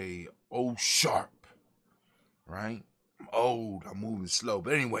O Sharp, right? I'm old, I'm moving slow,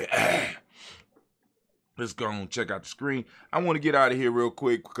 but anyway, let's go and check out the screen. I want to get out of here real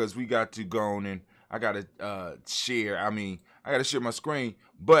quick because we got to go on, and I gotta share. I gotta share my screen,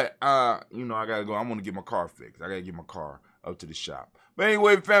 but you know, I gotta go. I'm gonna get my car fixed. I gotta get my car up to the shop. But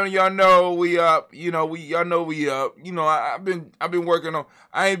anyway, family, y'all know we up. You know, y'all know we up. You know, I've been working on.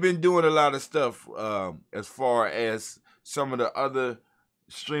 I ain't been doing a lot of stuff as far as some of the other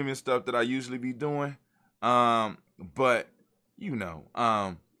streaming stuff that I usually be doing. But you know,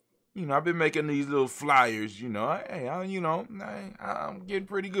 I've been making these little flyers. You know, I'm getting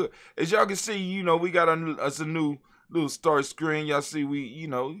pretty good. As y'all can see, you know, we got us a new little start screen. Y'all see we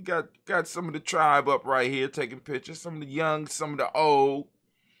got some of the tribe up right here taking pictures. Some of the young, some of the old.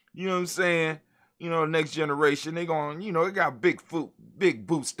 You know what I'm saying? You know, next generation, they going, you know, they got big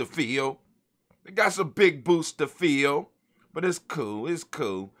boots to fill. They got some big boots to fill. But it's cool. It's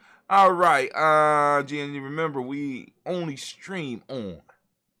cool. All right. Jen, remember, we only stream on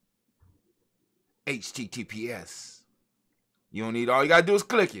HTTPS. You don't need, all you gotta do is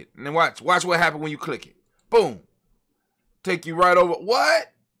click it. And then watch what happens when you click it. Boom. Take you right over.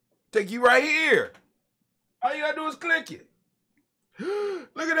 What? Take you right here. All you gotta do is click it.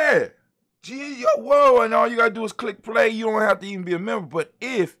 Look at that. Gee, whoa, and all you gotta do is click play. You don't have to even be a member. But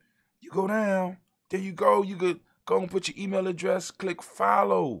if you go down, there you go. You could go and put your email address, click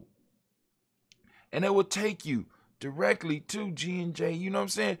follow. And it will take you directly to G&J, you know what I'm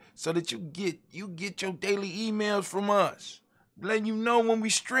saying? So that you get your daily emails from us. Letting you know when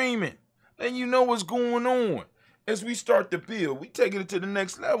we streaming. Letting you know what's going on. As we start to build, we taking it to the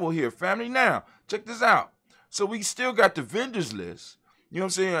next level here, family. Now, check this out. So we still got the vendors list. You know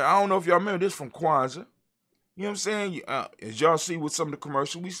what I'm saying? I don't know if y'all remember this from Kwanzaa. You know what I'm saying? As y'all see with some of the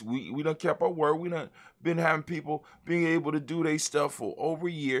commercials, we done kept our word. We done been having people being able to do their stuff for over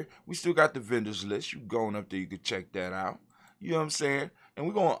a year. We still got the vendors list. You going up there, you can check that out. You know what I'm saying? And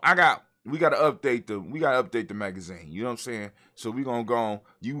we gotta update the magazine. You know what I'm saying? So we gonna go on.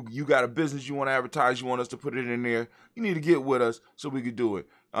 You got a business you want to advertise, you want us to put it in there. You need to get with us so we can do it.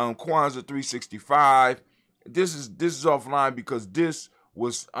 Kwanzaa 365. This is offline because this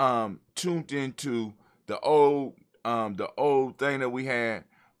was tuned into the old thing that we had,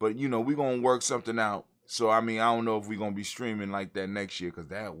 but you know, we're gonna work something out. So I don't know if we're gonna be streaming like that next year, because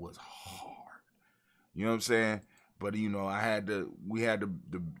that was hard. You know what I'm saying? But you know, we had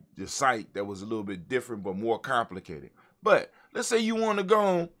the site that was a little bit different but more complicated. But let's say you want to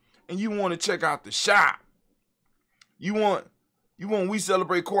go and you want to check out the shop. We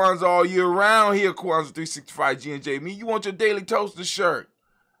celebrate Kwanzaa all year round here, Kwanzaa 365 G&J. You want your Daily Toaster shirt.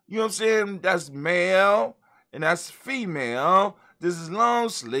 You know what I'm saying? That's male and that's female. This is long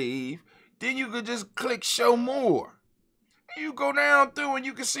sleeve. Then you could just click show more. And you go down through and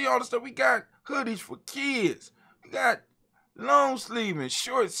you can see all the stuff. We got hoodies for kids. We got long sleeve and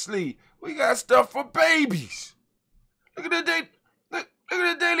short sleeve. We got stuff for babies. Look at the look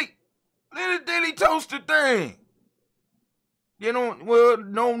at the daily toaster thing. You know, well,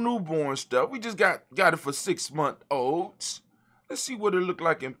 no newborn stuff. We just got it for 6-month-olds. Let's see what it look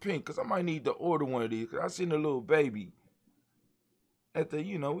like in pink, because I might need to order one of these, because I seen a little baby at the,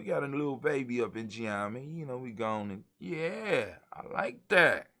 we got a little baby up in Gye-Nyame. We gone and, yeah, I like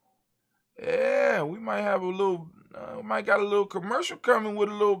that. Yeah, we might have might got a little commercial coming with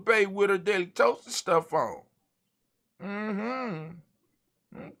a little baby with her daily toaster stuff on.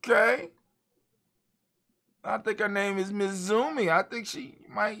 Okay. I think her name is Miss Zumi. I think she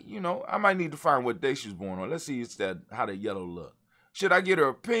might, I might need to find what day she was born on. Let's see how the yellow look. Should I get her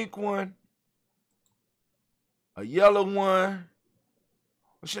a pink one? A yellow one?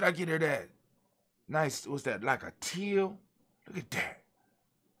 Or should I get her that nice, what's that, like a teal? Look at that.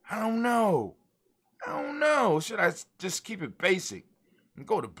 I don't know. Should I just keep it basic and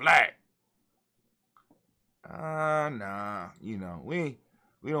go to black? Nah.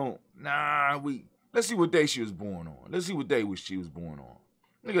 Let's see what day she was born on. Let's see what day she was born on.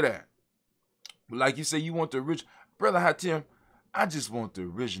 Look at that. But like you say, you want the original. Brother Hatim, I just want the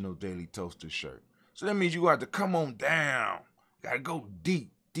original Daily Toaster shirt. So that means you got to come on down. You got to go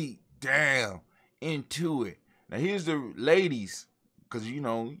deep down into it. Now here's the ladies, because you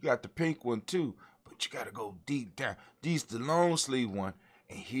got the pink one too, but you got to go deep down. These the long sleeve one,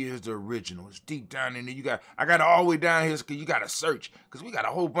 and here's the original. It's deep down in there. I got it all the way down here because you got to search, because we got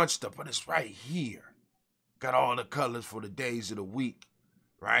a whole bunch of stuff, but it's right here. Got all the colors for the days of the week.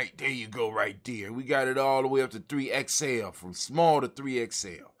 Right? There you go, right there. We got it all the way up to 3XL, from small to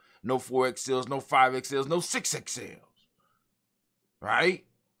 3XL. No 4XLs, no 5XLs, no 6XLs. Right?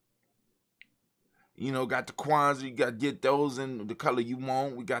 Got the Kwanzaa, you got to get those in the color you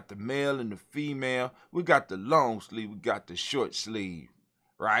want. We got the male and the female. We got the long sleeve, we got the short sleeve.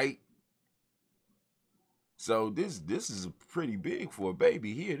 Right? So this is pretty big for a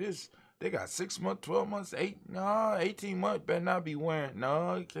baby here. They got 6 months, 12 months, 18 months. Better not be wearing.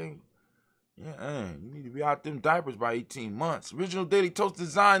 No, you can't. Yeah, you need to be out them diapers by 18 months. Original Daily Toast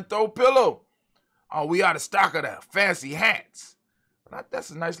design throw pillow. Oh, we out of stock of that. Fancy hats. That's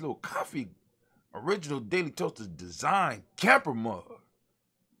a nice little coffee. Original Daily Toaster design camper mug.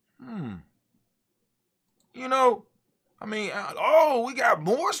 We got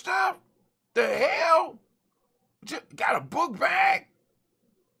more stuff? The hell? Just got a book bag?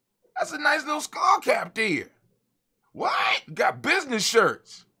 That's a nice little skull cap there. What? Got business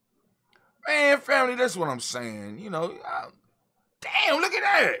shirts. Man, family, that's what I'm saying. Damn, look at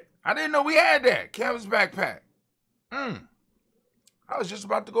that. I didn't know we had that. Canvas backpack. I was just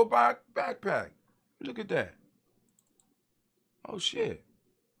about to go buy a backpack. Look at that. Oh, shit.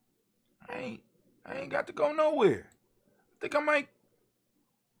 I ain't got to go nowhere. I think I'm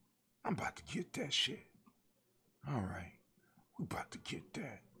about to get that shit. All right. We about to get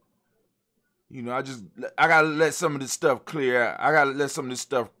that. I gotta let some of this stuff clear out. I gotta let some of this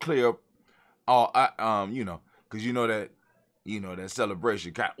stuff clear up. Cause that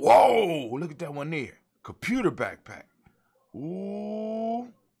celebration. Whoa, look at that one there. Computer backpack.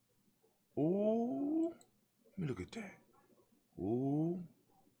 Ooh. Let me look at that. Ooh,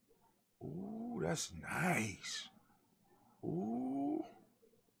 that's nice. Ooh.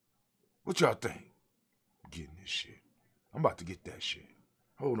 What y'all think? I'm getting this shit. I'm about to get that shit.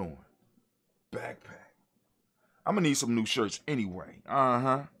 Hold on. Backpack. I'm gonna need some new shirts anyway.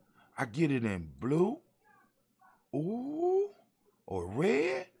 I get it in blue. Ooh. Or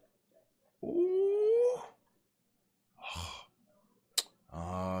red. Ooh.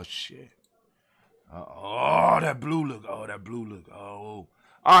 Oh shit. That blue look. Oh.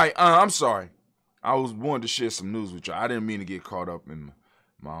 All right. I'm sorry. I wanted to share some news with y'all. I didn't mean to get caught up in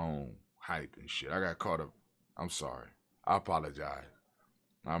my own hype and shit. I got caught up. I'm sorry. I apologize.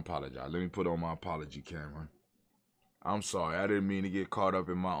 Let me put on my apology camera. I'm sorry. I didn't mean to get caught up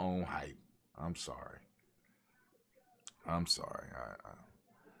in my own hype. I'm sorry. I'll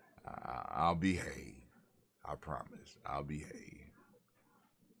behave. I promise. I'll behave.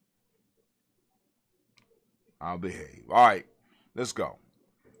 All right. Let's go.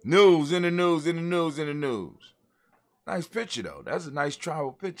 News in the news. Nice picture, though. That's a nice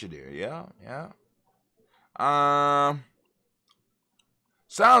travel picture there. Yeah.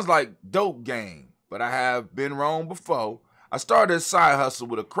 Sounds like dope game, but I have been wrong before. I started a side hustle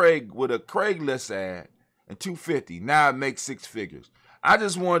with a Craigslist ad and $250. Now it makes 6 figures. I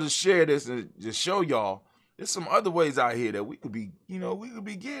just wanted to share this and just show y'all There's some other ways out here that we could be, we could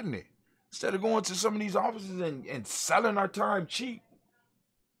be getting it. Instead of going to some of these offices and selling our time cheap.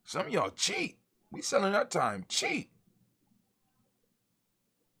 Some of y'all cheap. We selling our time cheap.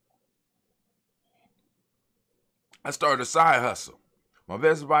 I started a side hustle. My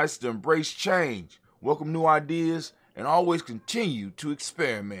best advice is to embrace change, welcome new ideas, and always continue to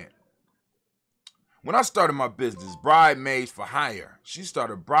experiment. When I started my business, Bridesmaids for Hire, she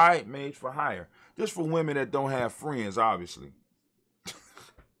started Bridesmaids for Hire. This for women that don't have friends, obviously.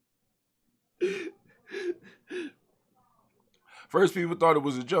 First, people thought it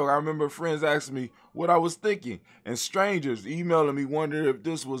was a joke. I remember friends asking me what I was thinking, and strangers emailing me wondering if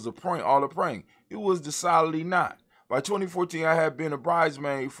this was a prank, all a prank. It was decidedly not. By 2014, I had been a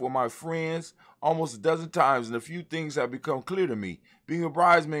bridesmaid for my friends almost a dozen times, and a few things have become clear to me. Being a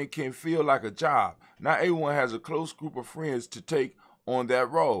bridesmaid can feel like a job. Not everyone has a close group of friends to take on that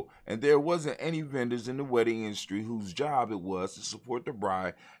role, and there wasn't any vendors in the wedding industry whose job it was to support the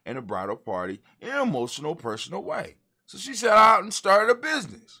bride and the bridal party in an emotional, personal way. So she set out and started a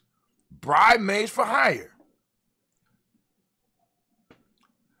business, Bridesmaids for Hire.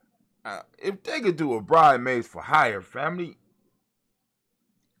 If they could do a Bridesmaids for Hire, family,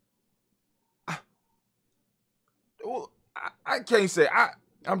 I can't say,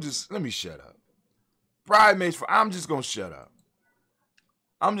 let me shut up. Bridesmaids for, I'm just going to shut up.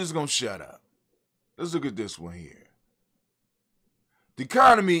 Let's look at this one here. The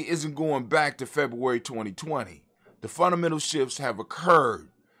economy isn't going back to February 2020. The fundamental shifts have occurred.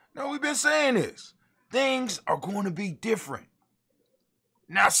 Now, we've been saying this. Things are going to be different.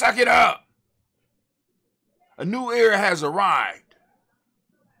 Now, suck it up. A new era has arrived.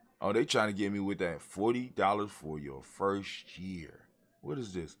 Oh, they trying to get me with that $40 for your first year. What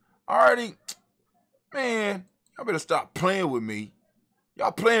is this? Already, man, y'all better stop playing with me.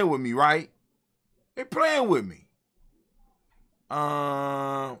 Y'all playing with me, right? They playing with me.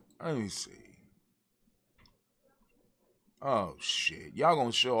 Let me see. Oh, shit. Y'all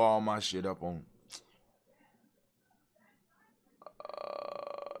gonna show all my shit up on...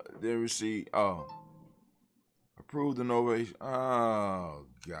 Then we see... Oh. Approved innovation. Oh,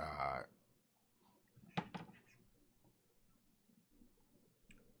 God.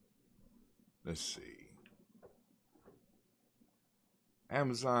 Let's see.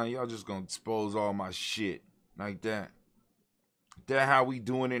 Amazon, y'all just gonna expose all my shit like that. Is that how we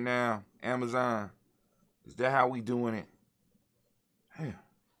doing it now? Amazon? Is that how we doing it? Damn.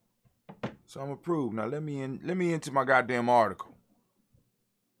 So I'm approved. Now let me into my goddamn article.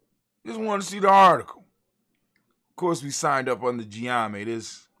 Just want to see the article. Of course, we signed up on the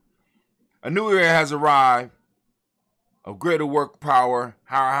Gye-Nyame. A new era has arrived of greater work power,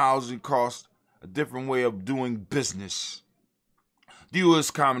 higher housing costs, a different way of doing business. The U.S.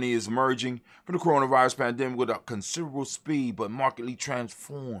 economy is emerging from the coronavirus pandemic with a considerable speed, but markedly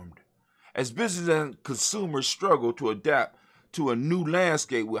transformed. As business and consumers struggle to adapt to a new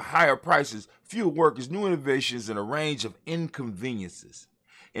landscape with higher prices, fewer workers, new innovations, and a range of inconveniences.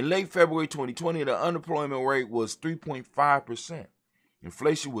 In late February 2020, the unemployment rate was 3.5%.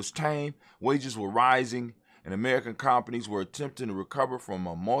 Inflation was tame, wages were rising, and American companies were attempting to recover from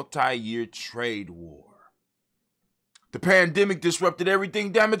a multi-year trade war. The pandemic disrupted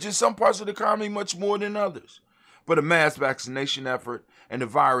everything, damaging some parts of the economy much more than others. But a mass vaccination effort and the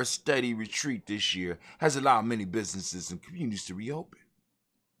virus' steady retreat this year has allowed many businesses and communities to reopen.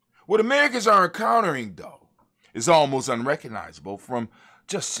 What Americans are encountering, though, is almost unrecognizable from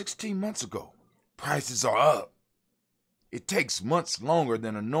just 16 months ago. Prices are up. It takes months longer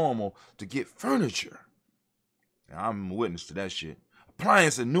than a normal to get furniture. Now, I'm a witness to that shit.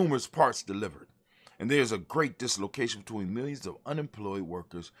 Appliances and numerous parts delivered. And there's a great dislocation between millions of unemployed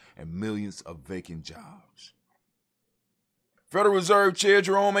workers and millions of vacant jobs. Federal Reserve Chair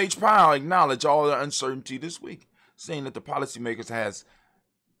Jerome H. Powell acknowledged all the uncertainty this week, saying that the policymakers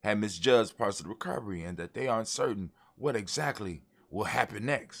had misjudged parts of the recovery and that they aren't certain what exactly will happen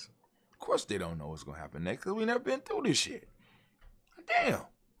next. Of course they don't know what's going to happen next because we never been through this shit. Damn.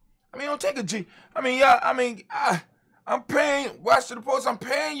 I mean, don't take a G. I'm paying, watch the post, I'm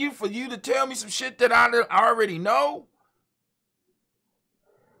paying you for you to tell me some shit that I already know.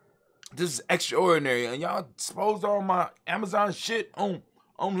 This is extraordinary. And y'all exposed all my Amazon shit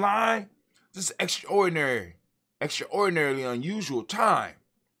online. This is extraordinary. Extraordinarily unusual time.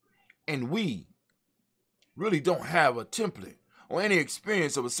 And we really don't have a template or any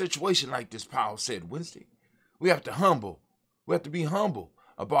experience of a situation like this, Powell said Wednesday. We have to be humble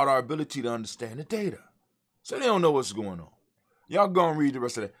about our ability to understand the data. So they don't know what's going on. Y'all go and read the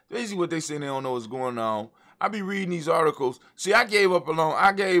rest of that. Basically what they say they don't know what's going on. I be reading these articles. See, I gave up.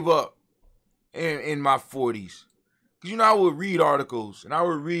 in my 40s. Because, I would read articles and I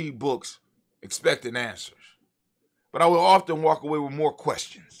would read books expecting answers. But I would often walk away with more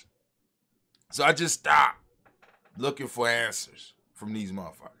questions. So I just stopped looking for answers from these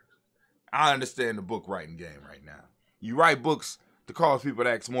motherfuckers. I understand the book writing game right now. You write books to cause people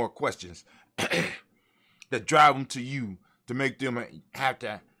to ask more questions that drive them to you to make them have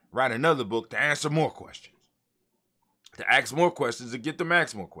to write another book to answer more questions. To ask more questions to get them to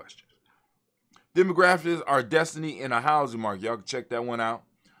ask more questions. Demographics are destiny in a housing market. Y'all can check that one out.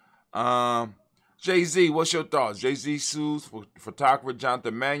 Jay-Z, what's your thoughts? Jay-Z sues for photographer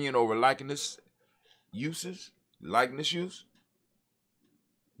Jonathan Mannion over likeness use.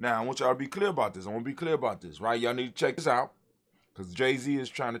 Now, I want y'all to be clear about this. I want to be clear about this, right? Y'all need to check this out because Jay-Z is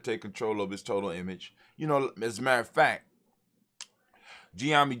trying to take control of his total image. As a matter of fact,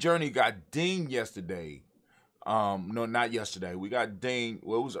 Gye-Nyame Journey got dinged yesterday. No, not yesterday. We got dinged.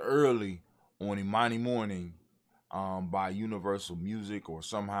 Well, it was early on Imani morning by Universal Music or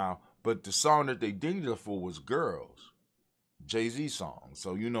somehow. But the song that they dinged her for was Girls, Jay-Z song.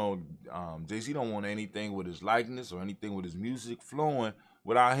 So, Jay-Z don't want anything with his likeness or anything with his music flowing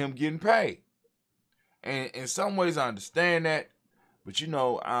without him getting paid. And in some ways, I understand that. But,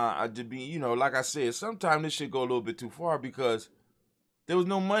 I just be, like I said, sometimes this shit go a little bit too far because there was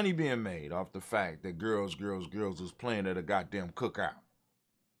no money being made off the fact that Girls was playing at a goddamn cookout.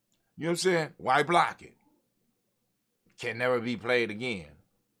 You know what I'm saying? Why block it? Can never be played again.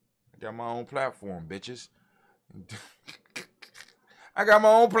 I got my own platform, bitches. I got my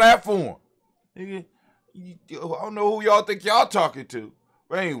own platform. I don't know who y'all think y'all talking to.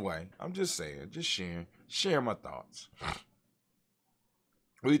 But anyway, I'm just saying, just sharing my thoughts.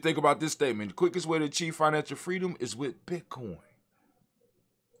 What do you think about this statement? The quickest way to achieve financial freedom is with Bitcoin.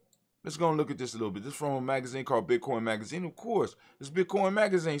 Let's go and look at this a little bit. This is from a magazine called Bitcoin Magazine. Of course, it's Bitcoin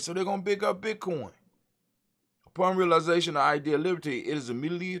Magazine, so they're going to big up Bitcoin. Upon realization of the idea of liberty, it is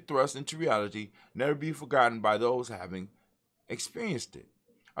immediately thrust into reality, never be forgotten by those having experienced it.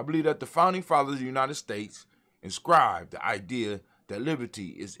 I believe that the founding fathers of the United States inscribed the idea that liberty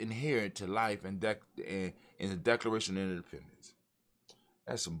is inherent to life and in the Declaration of Independence.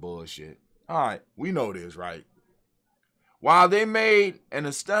 That's some bullshit. All right, we know this, right? While they made an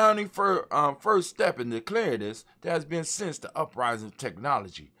astounding first step in declaring this, there has been since the uprising of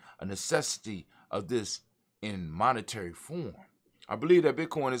technology, a necessity of this in monetary form. I believe that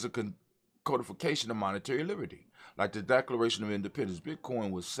Bitcoin is a codification of monetary liberty. Like the Declaration of Independence,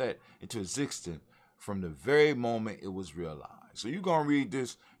 Bitcoin was set into existence from the very moment it was realized. So you're going to read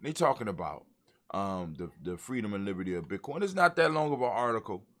this, and they're talking about the freedom and liberty of Bitcoin. It's not that long of an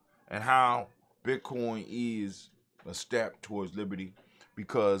article and how Bitcoin is a step towards liberty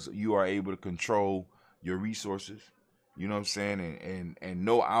because you are able to control your resources. You know what I'm saying? And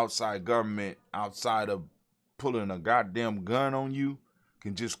no outside government, outside of pulling a goddamn gun on you,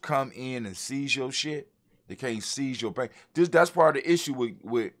 can just come in and seize your shit. They can't seize your bank. That's part of the issue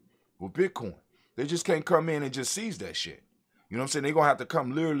with Bitcoin. They just can't come in and just seize that shit. You know what I'm saying? They're going to have to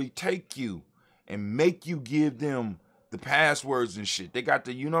come literally take you and make you give them the passwords and shit. They got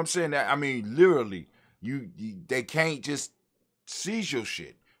to, you know what I'm saying? I mean, literally, they can't just seize your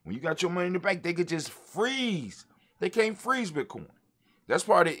shit. When you got your money in the bank, they could just freeze. They can't freeze Bitcoin. That's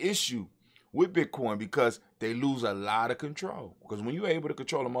part of the issue with Bitcoin because they lose a lot of control. Because when you're able to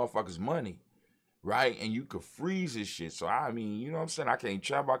control a motherfucker's money, right, and you could freeze this shit. So, I mean, you know what I'm saying? I can't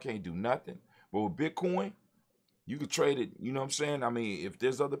travel. I can't do nothing. But with Bitcoin, you could trade it. You know what I'm saying? I mean, if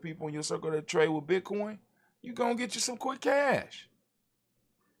there's other people in your circle that trade with Bitcoin, you're going to get you some quick cash.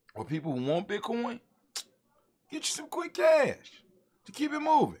 Or people who want Bitcoin, get you some quick cash to keep it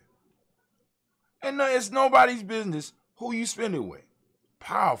moving. And it's nobody's business who you spend it with.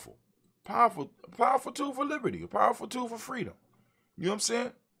 Powerful tool for liberty, a powerful tool for freedom. You know what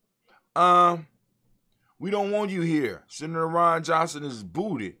I'm saying? We don't want you here. Senator Ron Johnson is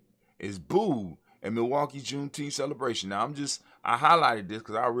booed at Milwaukee's Juneteenth celebration. Now, I highlighted this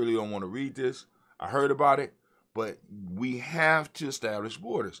because I really don't want to read this. I heard about it, but we have to establish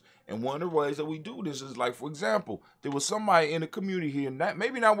borders. And one of the ways that we do this is, like, for example, there was somebody in the community here,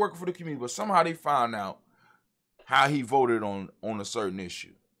 maybe not working for the community, but somehow they found out how he voted on a certain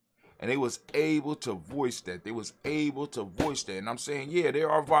issue. And they was able to voice that. And I'm saying, yeah,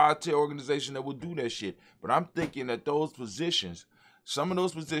 there are volunteer organizations that will do that shit. But I'm thinking that those positions, some of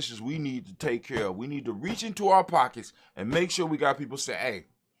those positions we need to take care of. We need to reach into our pockets and make sure we got people say, hey,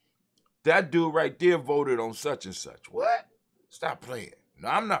 that dude right there voted on such and such. What? Stop playing. No,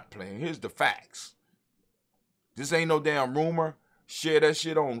 I'm not playing. Here's the facts. This ain't no damn rumor. Share that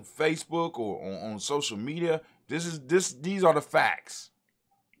shit on Facebook or on social media. These are the facts.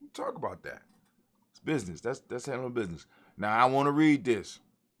 Talk about that. business. That's handling business. Now, I want to read this.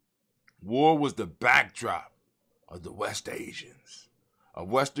 War was the backdrop of the West Asians, of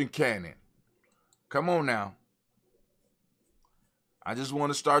Western canon. Come on now. I just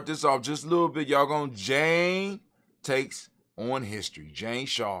want to start this off just a little bit. Y'all going Jane takes on history. Jane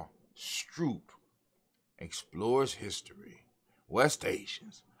Shaw Stroop explores history. West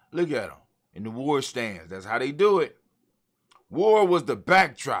Asians. Look at them. In the war stands. That's how they do it. War was the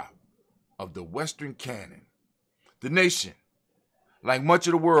backdrop of the Western canon. The nation, like much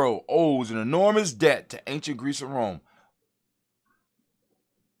of the world, owes an enormous debt to ancient Greece and Rome.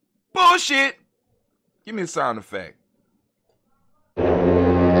 Bullshit! Give me a sound effect.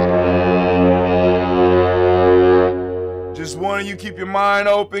 Just wanting you keep your mind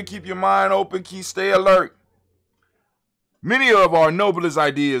open, stay alert. Many of our noblest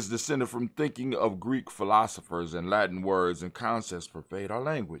ideas descended from thinking of Greek philosophers, and Latin words and concepts pervade our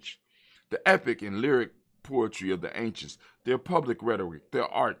language. The epic and lyric poetry of the ancients, their public rhetoric, their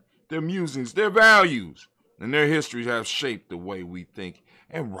art, their musings, their values, and their histories have shaped the way we think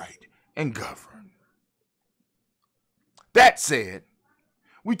and write and govern. That said,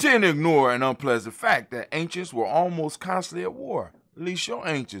 we tend to ignore an unpleasant fact that ancients were almost constantly at war. At least your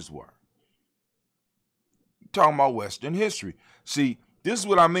ancients were. Talking about Western history. See, this is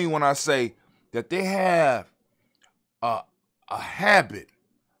what I mean when I say that they have a habit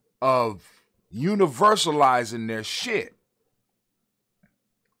of universalizing their shit.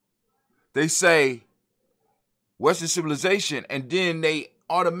 They say Western civilization, and then they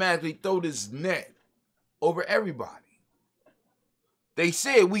automatically throw this net over everybody. They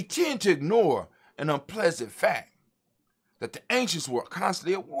said we tend to ignore an unpleasant fact that the ancients were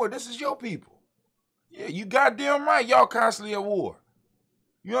constantly at war. This is your people. Yeah, you goddamn right, y'all constantly at war.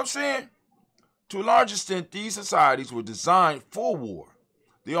 You know what I'm saying? To a large extent, these societies were designed for war.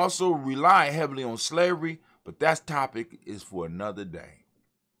 They also rely heavily on slavery, but that topic is for another day.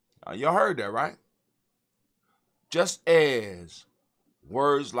 Y'all heard that, right? Just as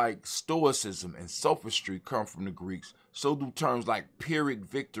words like stoicism and sophistry come from the Greeks, so do terms like Pyrrhic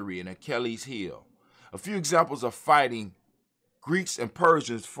victory and Achilles' heel. A few examples of fighting Greeks and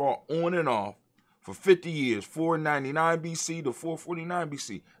Persians fought on and off for 50 years, 499 BC to 449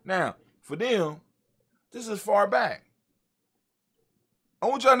 BC. Now, for them, this is far back. I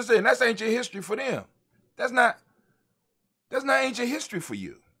want you to understand, that's ancient history for them. That's not ancient history for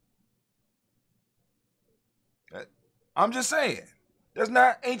you. I'm just saying, that's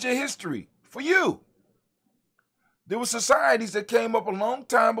not ancient history for you. There were societies that came up a long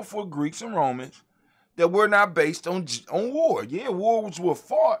time before Greeks and Romans that were not based on war. Yeah, wars were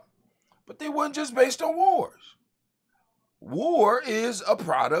fought, but they weren't just based on wars. War is a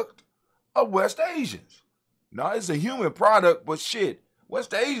product of West Asians. Now, it's a human product, but shit,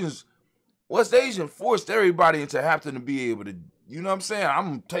 West Asians forced everybody into having to be able to, you know what I'm saying? I'm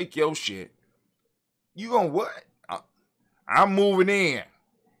going to take your shit. You gonna what? I'm moving in.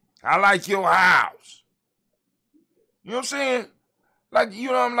 I like your house. You know what I'm saying? Like,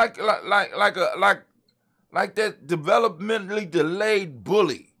 you know, I'm like that developmentally delayed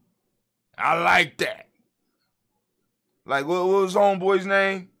bully. I like that. Like, what was homeboy's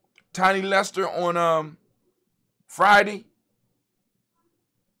name? Tiny Lester on Friday.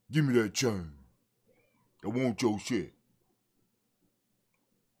 Give me that chain. I want your shit.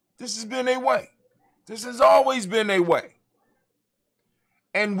 This has been their way. This has always been their way.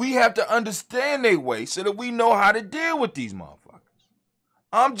 And we have to understand their way so that we know how to deal with these motherfuckers.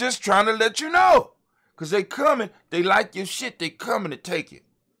 I'm just trying to let you know. Because they coming, they like your shit, they coming to take it.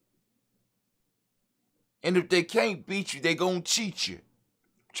 And if they can't beat you, they gonna cheat you.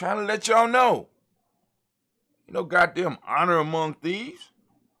 I'm trying to let y'all know. You know, goddamn honor among thieves.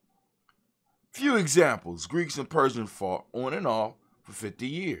 Few examples. Greeks and Persians fought on and off for 50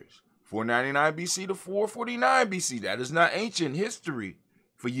 years. 499 BC to 449 BC. That is not ancient history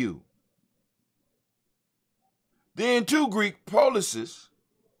for you. Then two Greek polises,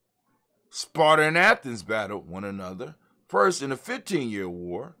 Sparta and Athens, battled one another. First in a 15-year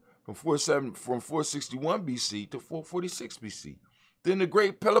war from 461 BC to 446 BC. Then the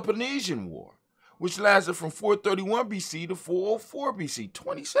Great Peloponnesian War, which lasted from 431 BC to 404 BC,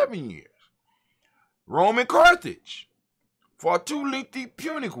 27 years. Rome and Carthage fought two lengthy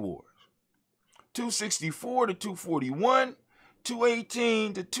Punic Wars, 264 to 241,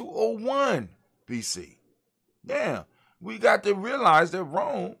 218 to 201 BC. Now, we got to realize that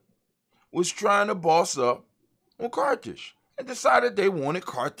Rome was trying to boss up on Carthage and decided they wanted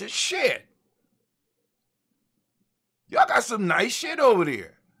Carthage shit. Y'all got some nice shit over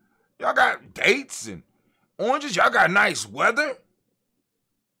there. Y'all got dates and oranges. Y'all got nice weather.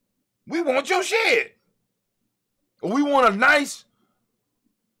 We want your shit. Or we want a nice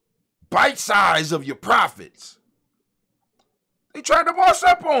bite size of your profits. They tried to boss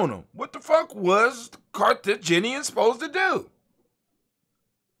up on them. What the fuck was Carthaginians supposed to do?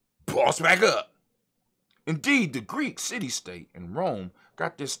 Boss back up. Indeed, the Greek city-state in Rome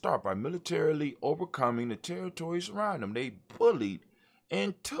got their start by militarily overcoming the territories around them. They bullied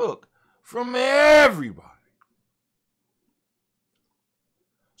and took from everybody.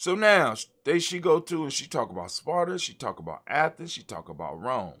 So now, she go to and she talk about Sparta, she talk about Athens, she talk about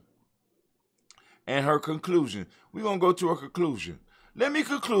Rome. And her conclusion. We're going to go to her conclusion. Let me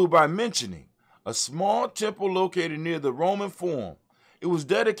conclude by mentioning a small temple located near the Roman Forum. It was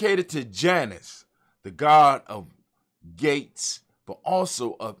dedicated to Janus, the god of gates, but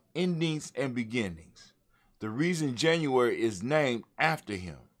also of endings and beginnings. The reason January is named after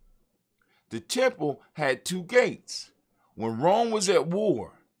him. The temple had 2 gates. When Rome was at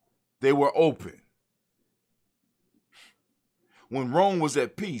war, they were open. When Rome was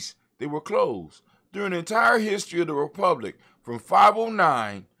at peace, they were closed. During the entire history of the Republic, from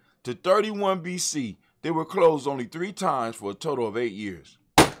 509 to 31 BC, they were closed only 3 times for a total of 8 years.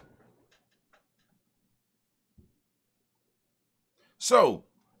 So,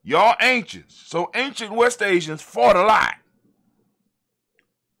 y'all ancients, ancient West Asians fought a lot.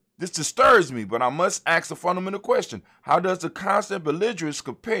 This disturbs me, but I must ask a fundamental question. How does the constant belligerence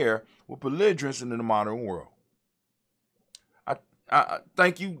compare with belligerence in the modern world? I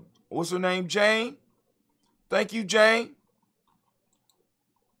thank you. What's her name? Jane? Thank you, Jane.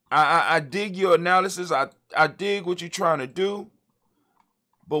 I dig your analysis. I dig what you're trying to do.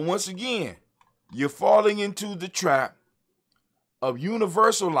 But once again, you're falling into the trap of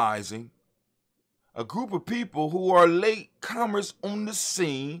universalizing a group of people who are latecomers on the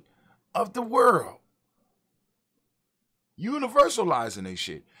scene of the world. Universalizing their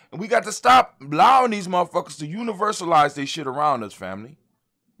shit. And we got to stop allowing these motherfuckers to universalize their shit around us, family.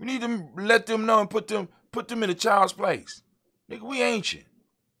 We need to let them know and put them in a child's place. Nigga, we ancient.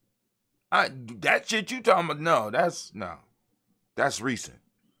 That shit you talking about, that's recent.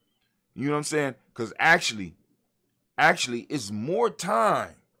 You know what I'm saying? Because actually, it's more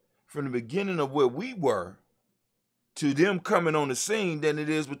time from the beginning of where we were to them coming on the scene than it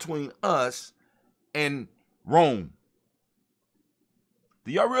is between us and Rome.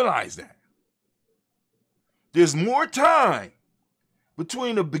 Do y'all realize that? There's more time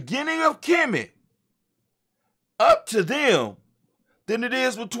between the beginning of Kemet up to them than it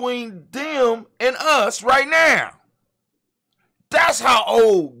is between them and us right now. That's how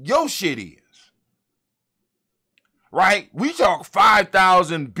old your shit is. Right? We talk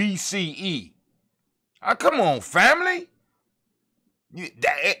 5,000 BCE. Come on, family.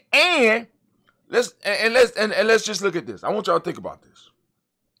 And let's just look at this. I want y'all to think about this.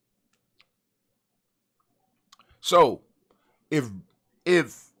 So, if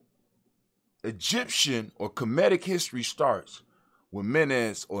Egyptian or Kemetic history starts with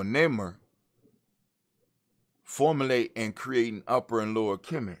Menes or Nemer formulate and creating Upper and Lower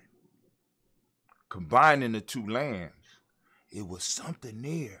Kemet, combining the 2 lands, it was something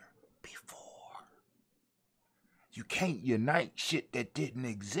there before. You can't unite shit that didn't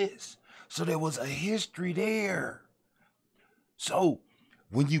exist. So there was a history there. So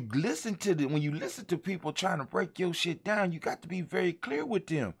when you listen to people trying to break your shit down, you got to be very clear with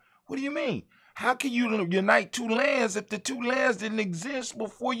them. What do you mean? How can you unite 2 lands if the 2 lands didn't exist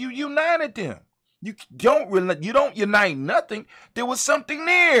before you united them? You don't unite nothing. There was something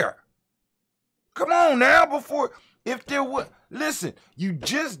there. Come on now, listen, you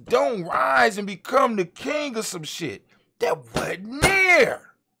just don't rise and become the king of some shit that wasn't there.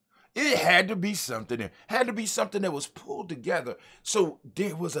 It had to be something there. Had to be something that was pulled together. So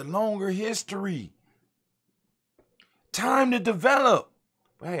there was a longer history. Time to develop.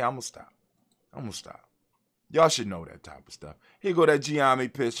 But hey, I'm going to stop. Y'all should know that type of stuff. Here go that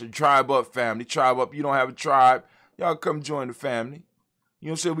Gye-Nyame picture. Tribe up, family. Tribe up. You don't have a tribe. Y'all come join the family. You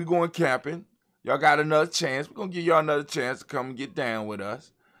know what I'm saying? We going camping. Y'all got another chance. We're going to give y'all another chance to come and get down with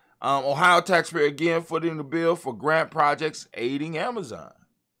us. Ohio taxpayer again footing the bill for grant projects aiding Amazon.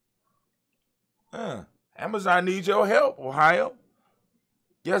 Amazon needs your help, Ohio.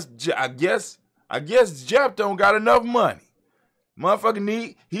 I guess Jeff don't got enough money. Motherfucker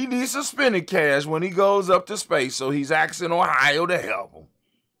needs some spending cash when he goes up to space, so he's asking Ohio to help him.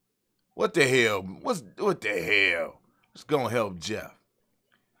 What the hell? What the hell? It's gonna help Jeff.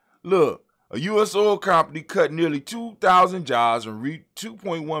 Look, a U.S. oil company cut nearly 2,000 jobs and reaped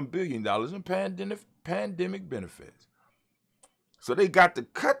 $2.1 billion in pandemic benefits. So they got to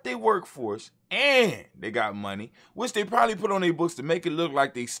cut their workforce and they got money, which they probably put on their books to make it look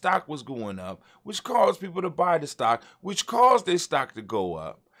like their stock was going up, which caused people to buy the stock, which caused their stock to go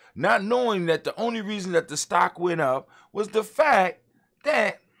up, not knowing that the only reason that the stock went up was the fact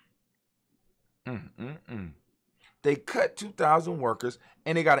that they cut 2,000 workers,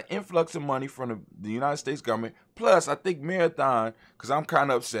 and they got an influx of money from the United States government. Plus, I think Marathon, because I'm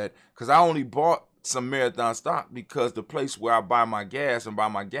kind of upset, because I only bought some Marathon stock because the place where I buy my gas and buy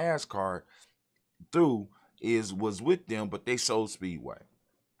my gas card through was with them, but they sold Speedway.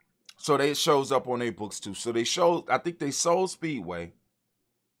 So it shows up on their books too. So I think they sold Speedway.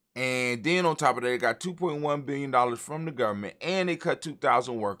 And then on top of that, they got $2.1 billion from the government, and they cut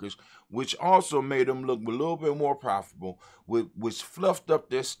 2,000 workers, which also made them look a little bit more profitable, which fluffed up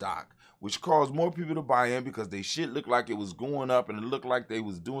their stock, which caused more people to buy in because they shit looked like it was going up and it looked like they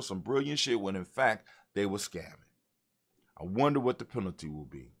was doing some brilliant shit when in fact they were scamming. I wonder what the penalty will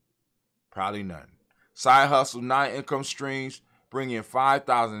be. Probably none. Side hustle, 9 income streams, bring in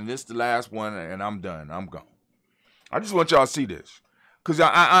 5,000. This is the last one, and I'm done. I'm gone. I just want y'all to see this. Because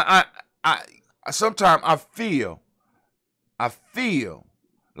I sometimes I feel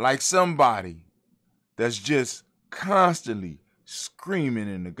like somebody that's just constantly screaming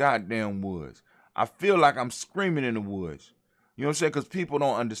in the goddamn woods. I feel like I'm screaming in the woods. You know what I'm saying? Because people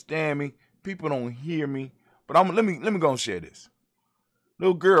don't understand me. People don't hear me. But let me go and share this.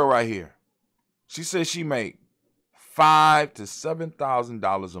 Little girl right here. She says she make $5,000 to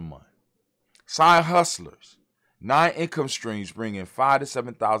 $7,000 a month. Side hustlers. 9 income streams bring in $5,000 to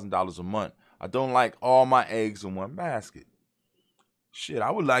 $7,000 a month. I don't like all my eggs in one basket. Shit,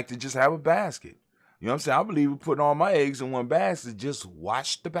 I would like to just have a basket. You know what I'm saying? I believe in putting all my eggs in one basket. Just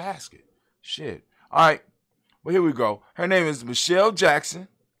watch the basket. Shit. All right. Well, here we go. Her name is Michelle Jackson.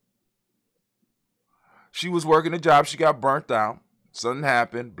 She was working a job. She got burnt out. Something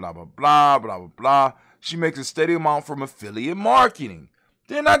happened. Blah, blah, blah, blah, blah, blah. She makes a steady amount from affiliate marketing.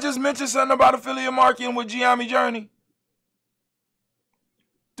 Didn't I just mention something about affiliate marketing with Gye-Nyame Journey?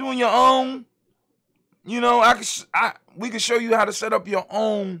 Doing your own. You know, we can show you how to set up your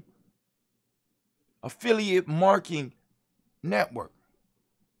own affiliate marketing network.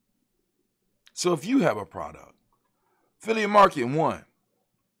 So if you have a product, affiliate marketing 1.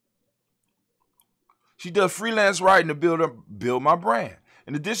 She does freelance writing to build my brand.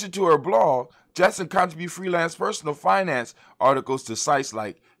 In addition to her blog, Jackson contributes freelance personal finance articles to sites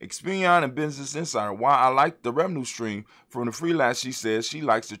like Experian and Business Insider. While I like the revenue stream from the freelance, she says she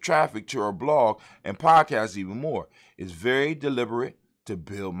likes the traffic to her blog and podcast even more. It's very deliberate to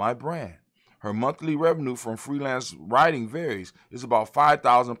build my brand. Her monthly revenue from freelance writing varies. It's about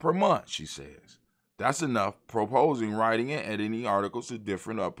 $5,000 per month, she says. That's enough. Proposing, writing, and editing articles to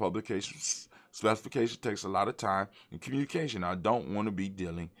different publications. Specification takes a lot of time and communication. I don't want to be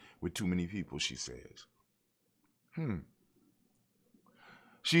dealing with too many people, she says.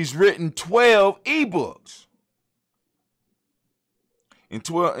 She's written 12 ebooks. In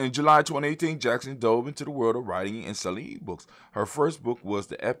July 2018, Jackson dove into the world of writing and selling ebooks. Her first book was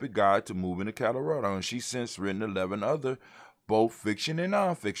The Epic Guide to Moving to Colorado, and she's since written 11 other, both fiction and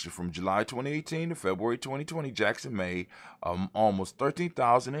nonfiction. From July 2018 to February 2020, Jackson made almost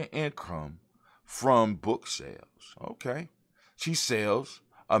 $13,000 in income from book sales. Okay. She sells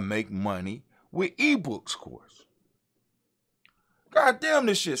a Make Money with Ebooks course. God damn,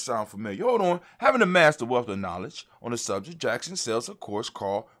 this shit sound familiar. Hold on. Having amassed a wealth of knowledge on the subject, Jackson sells a course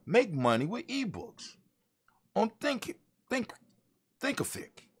called Make Money with Ebooks on Thinkific, I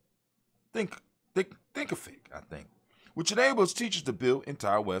think, which enables teachers to build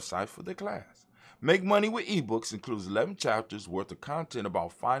entire websites for their class. Make Money with Ebooks includes 11 chapters worth of content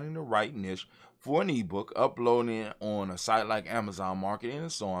about finding the right niche for an ebook, uploading it on a site like Amazon Marketing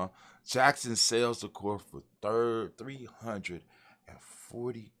and so on. Jackson sells the course for $347.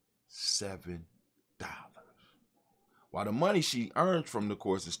 While the money she earns from the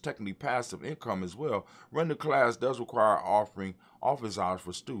course is technically passive income as well, running the class does require offering office hours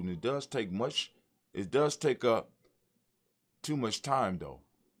for students. It does take up too much time though.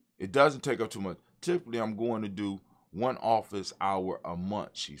 It doesn't take up too much. Typically, I'm going to do 1 office hour a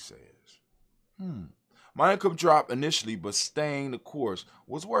month, she says. My income dropped initially, but staying the course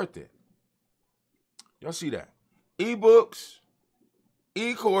was worth it. Y'all see that? Ebooks,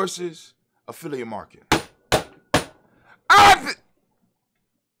 e-courses, affiliate marketing.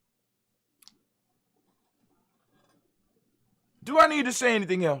 Do I need to say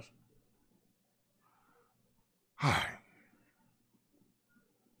anything else? All right.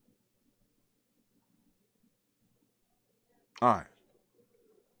 All right.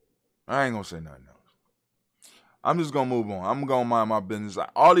 I ain't gonna say nothing else. I'm just gonna move on. I'm gonna mind my business.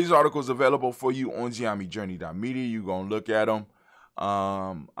 All these articles available for you on GyeMeJourney.media. You gonna look at them.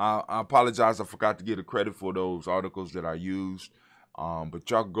 I apologize. I forgot to get a credit for those articles that I used. But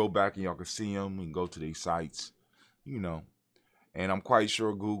y'all can go back and y'all can see them and go to these sites, you know. And I'm quite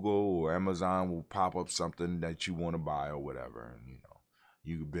sure Google or Amazon will pop up something that you want to buy or whatever. And,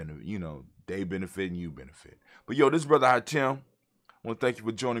 you benefit. They benefit and you benefit. But yo, this brother Hatim. I want to thank you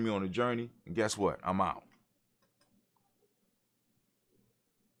for joining me on the journey. And guess what? I'm out.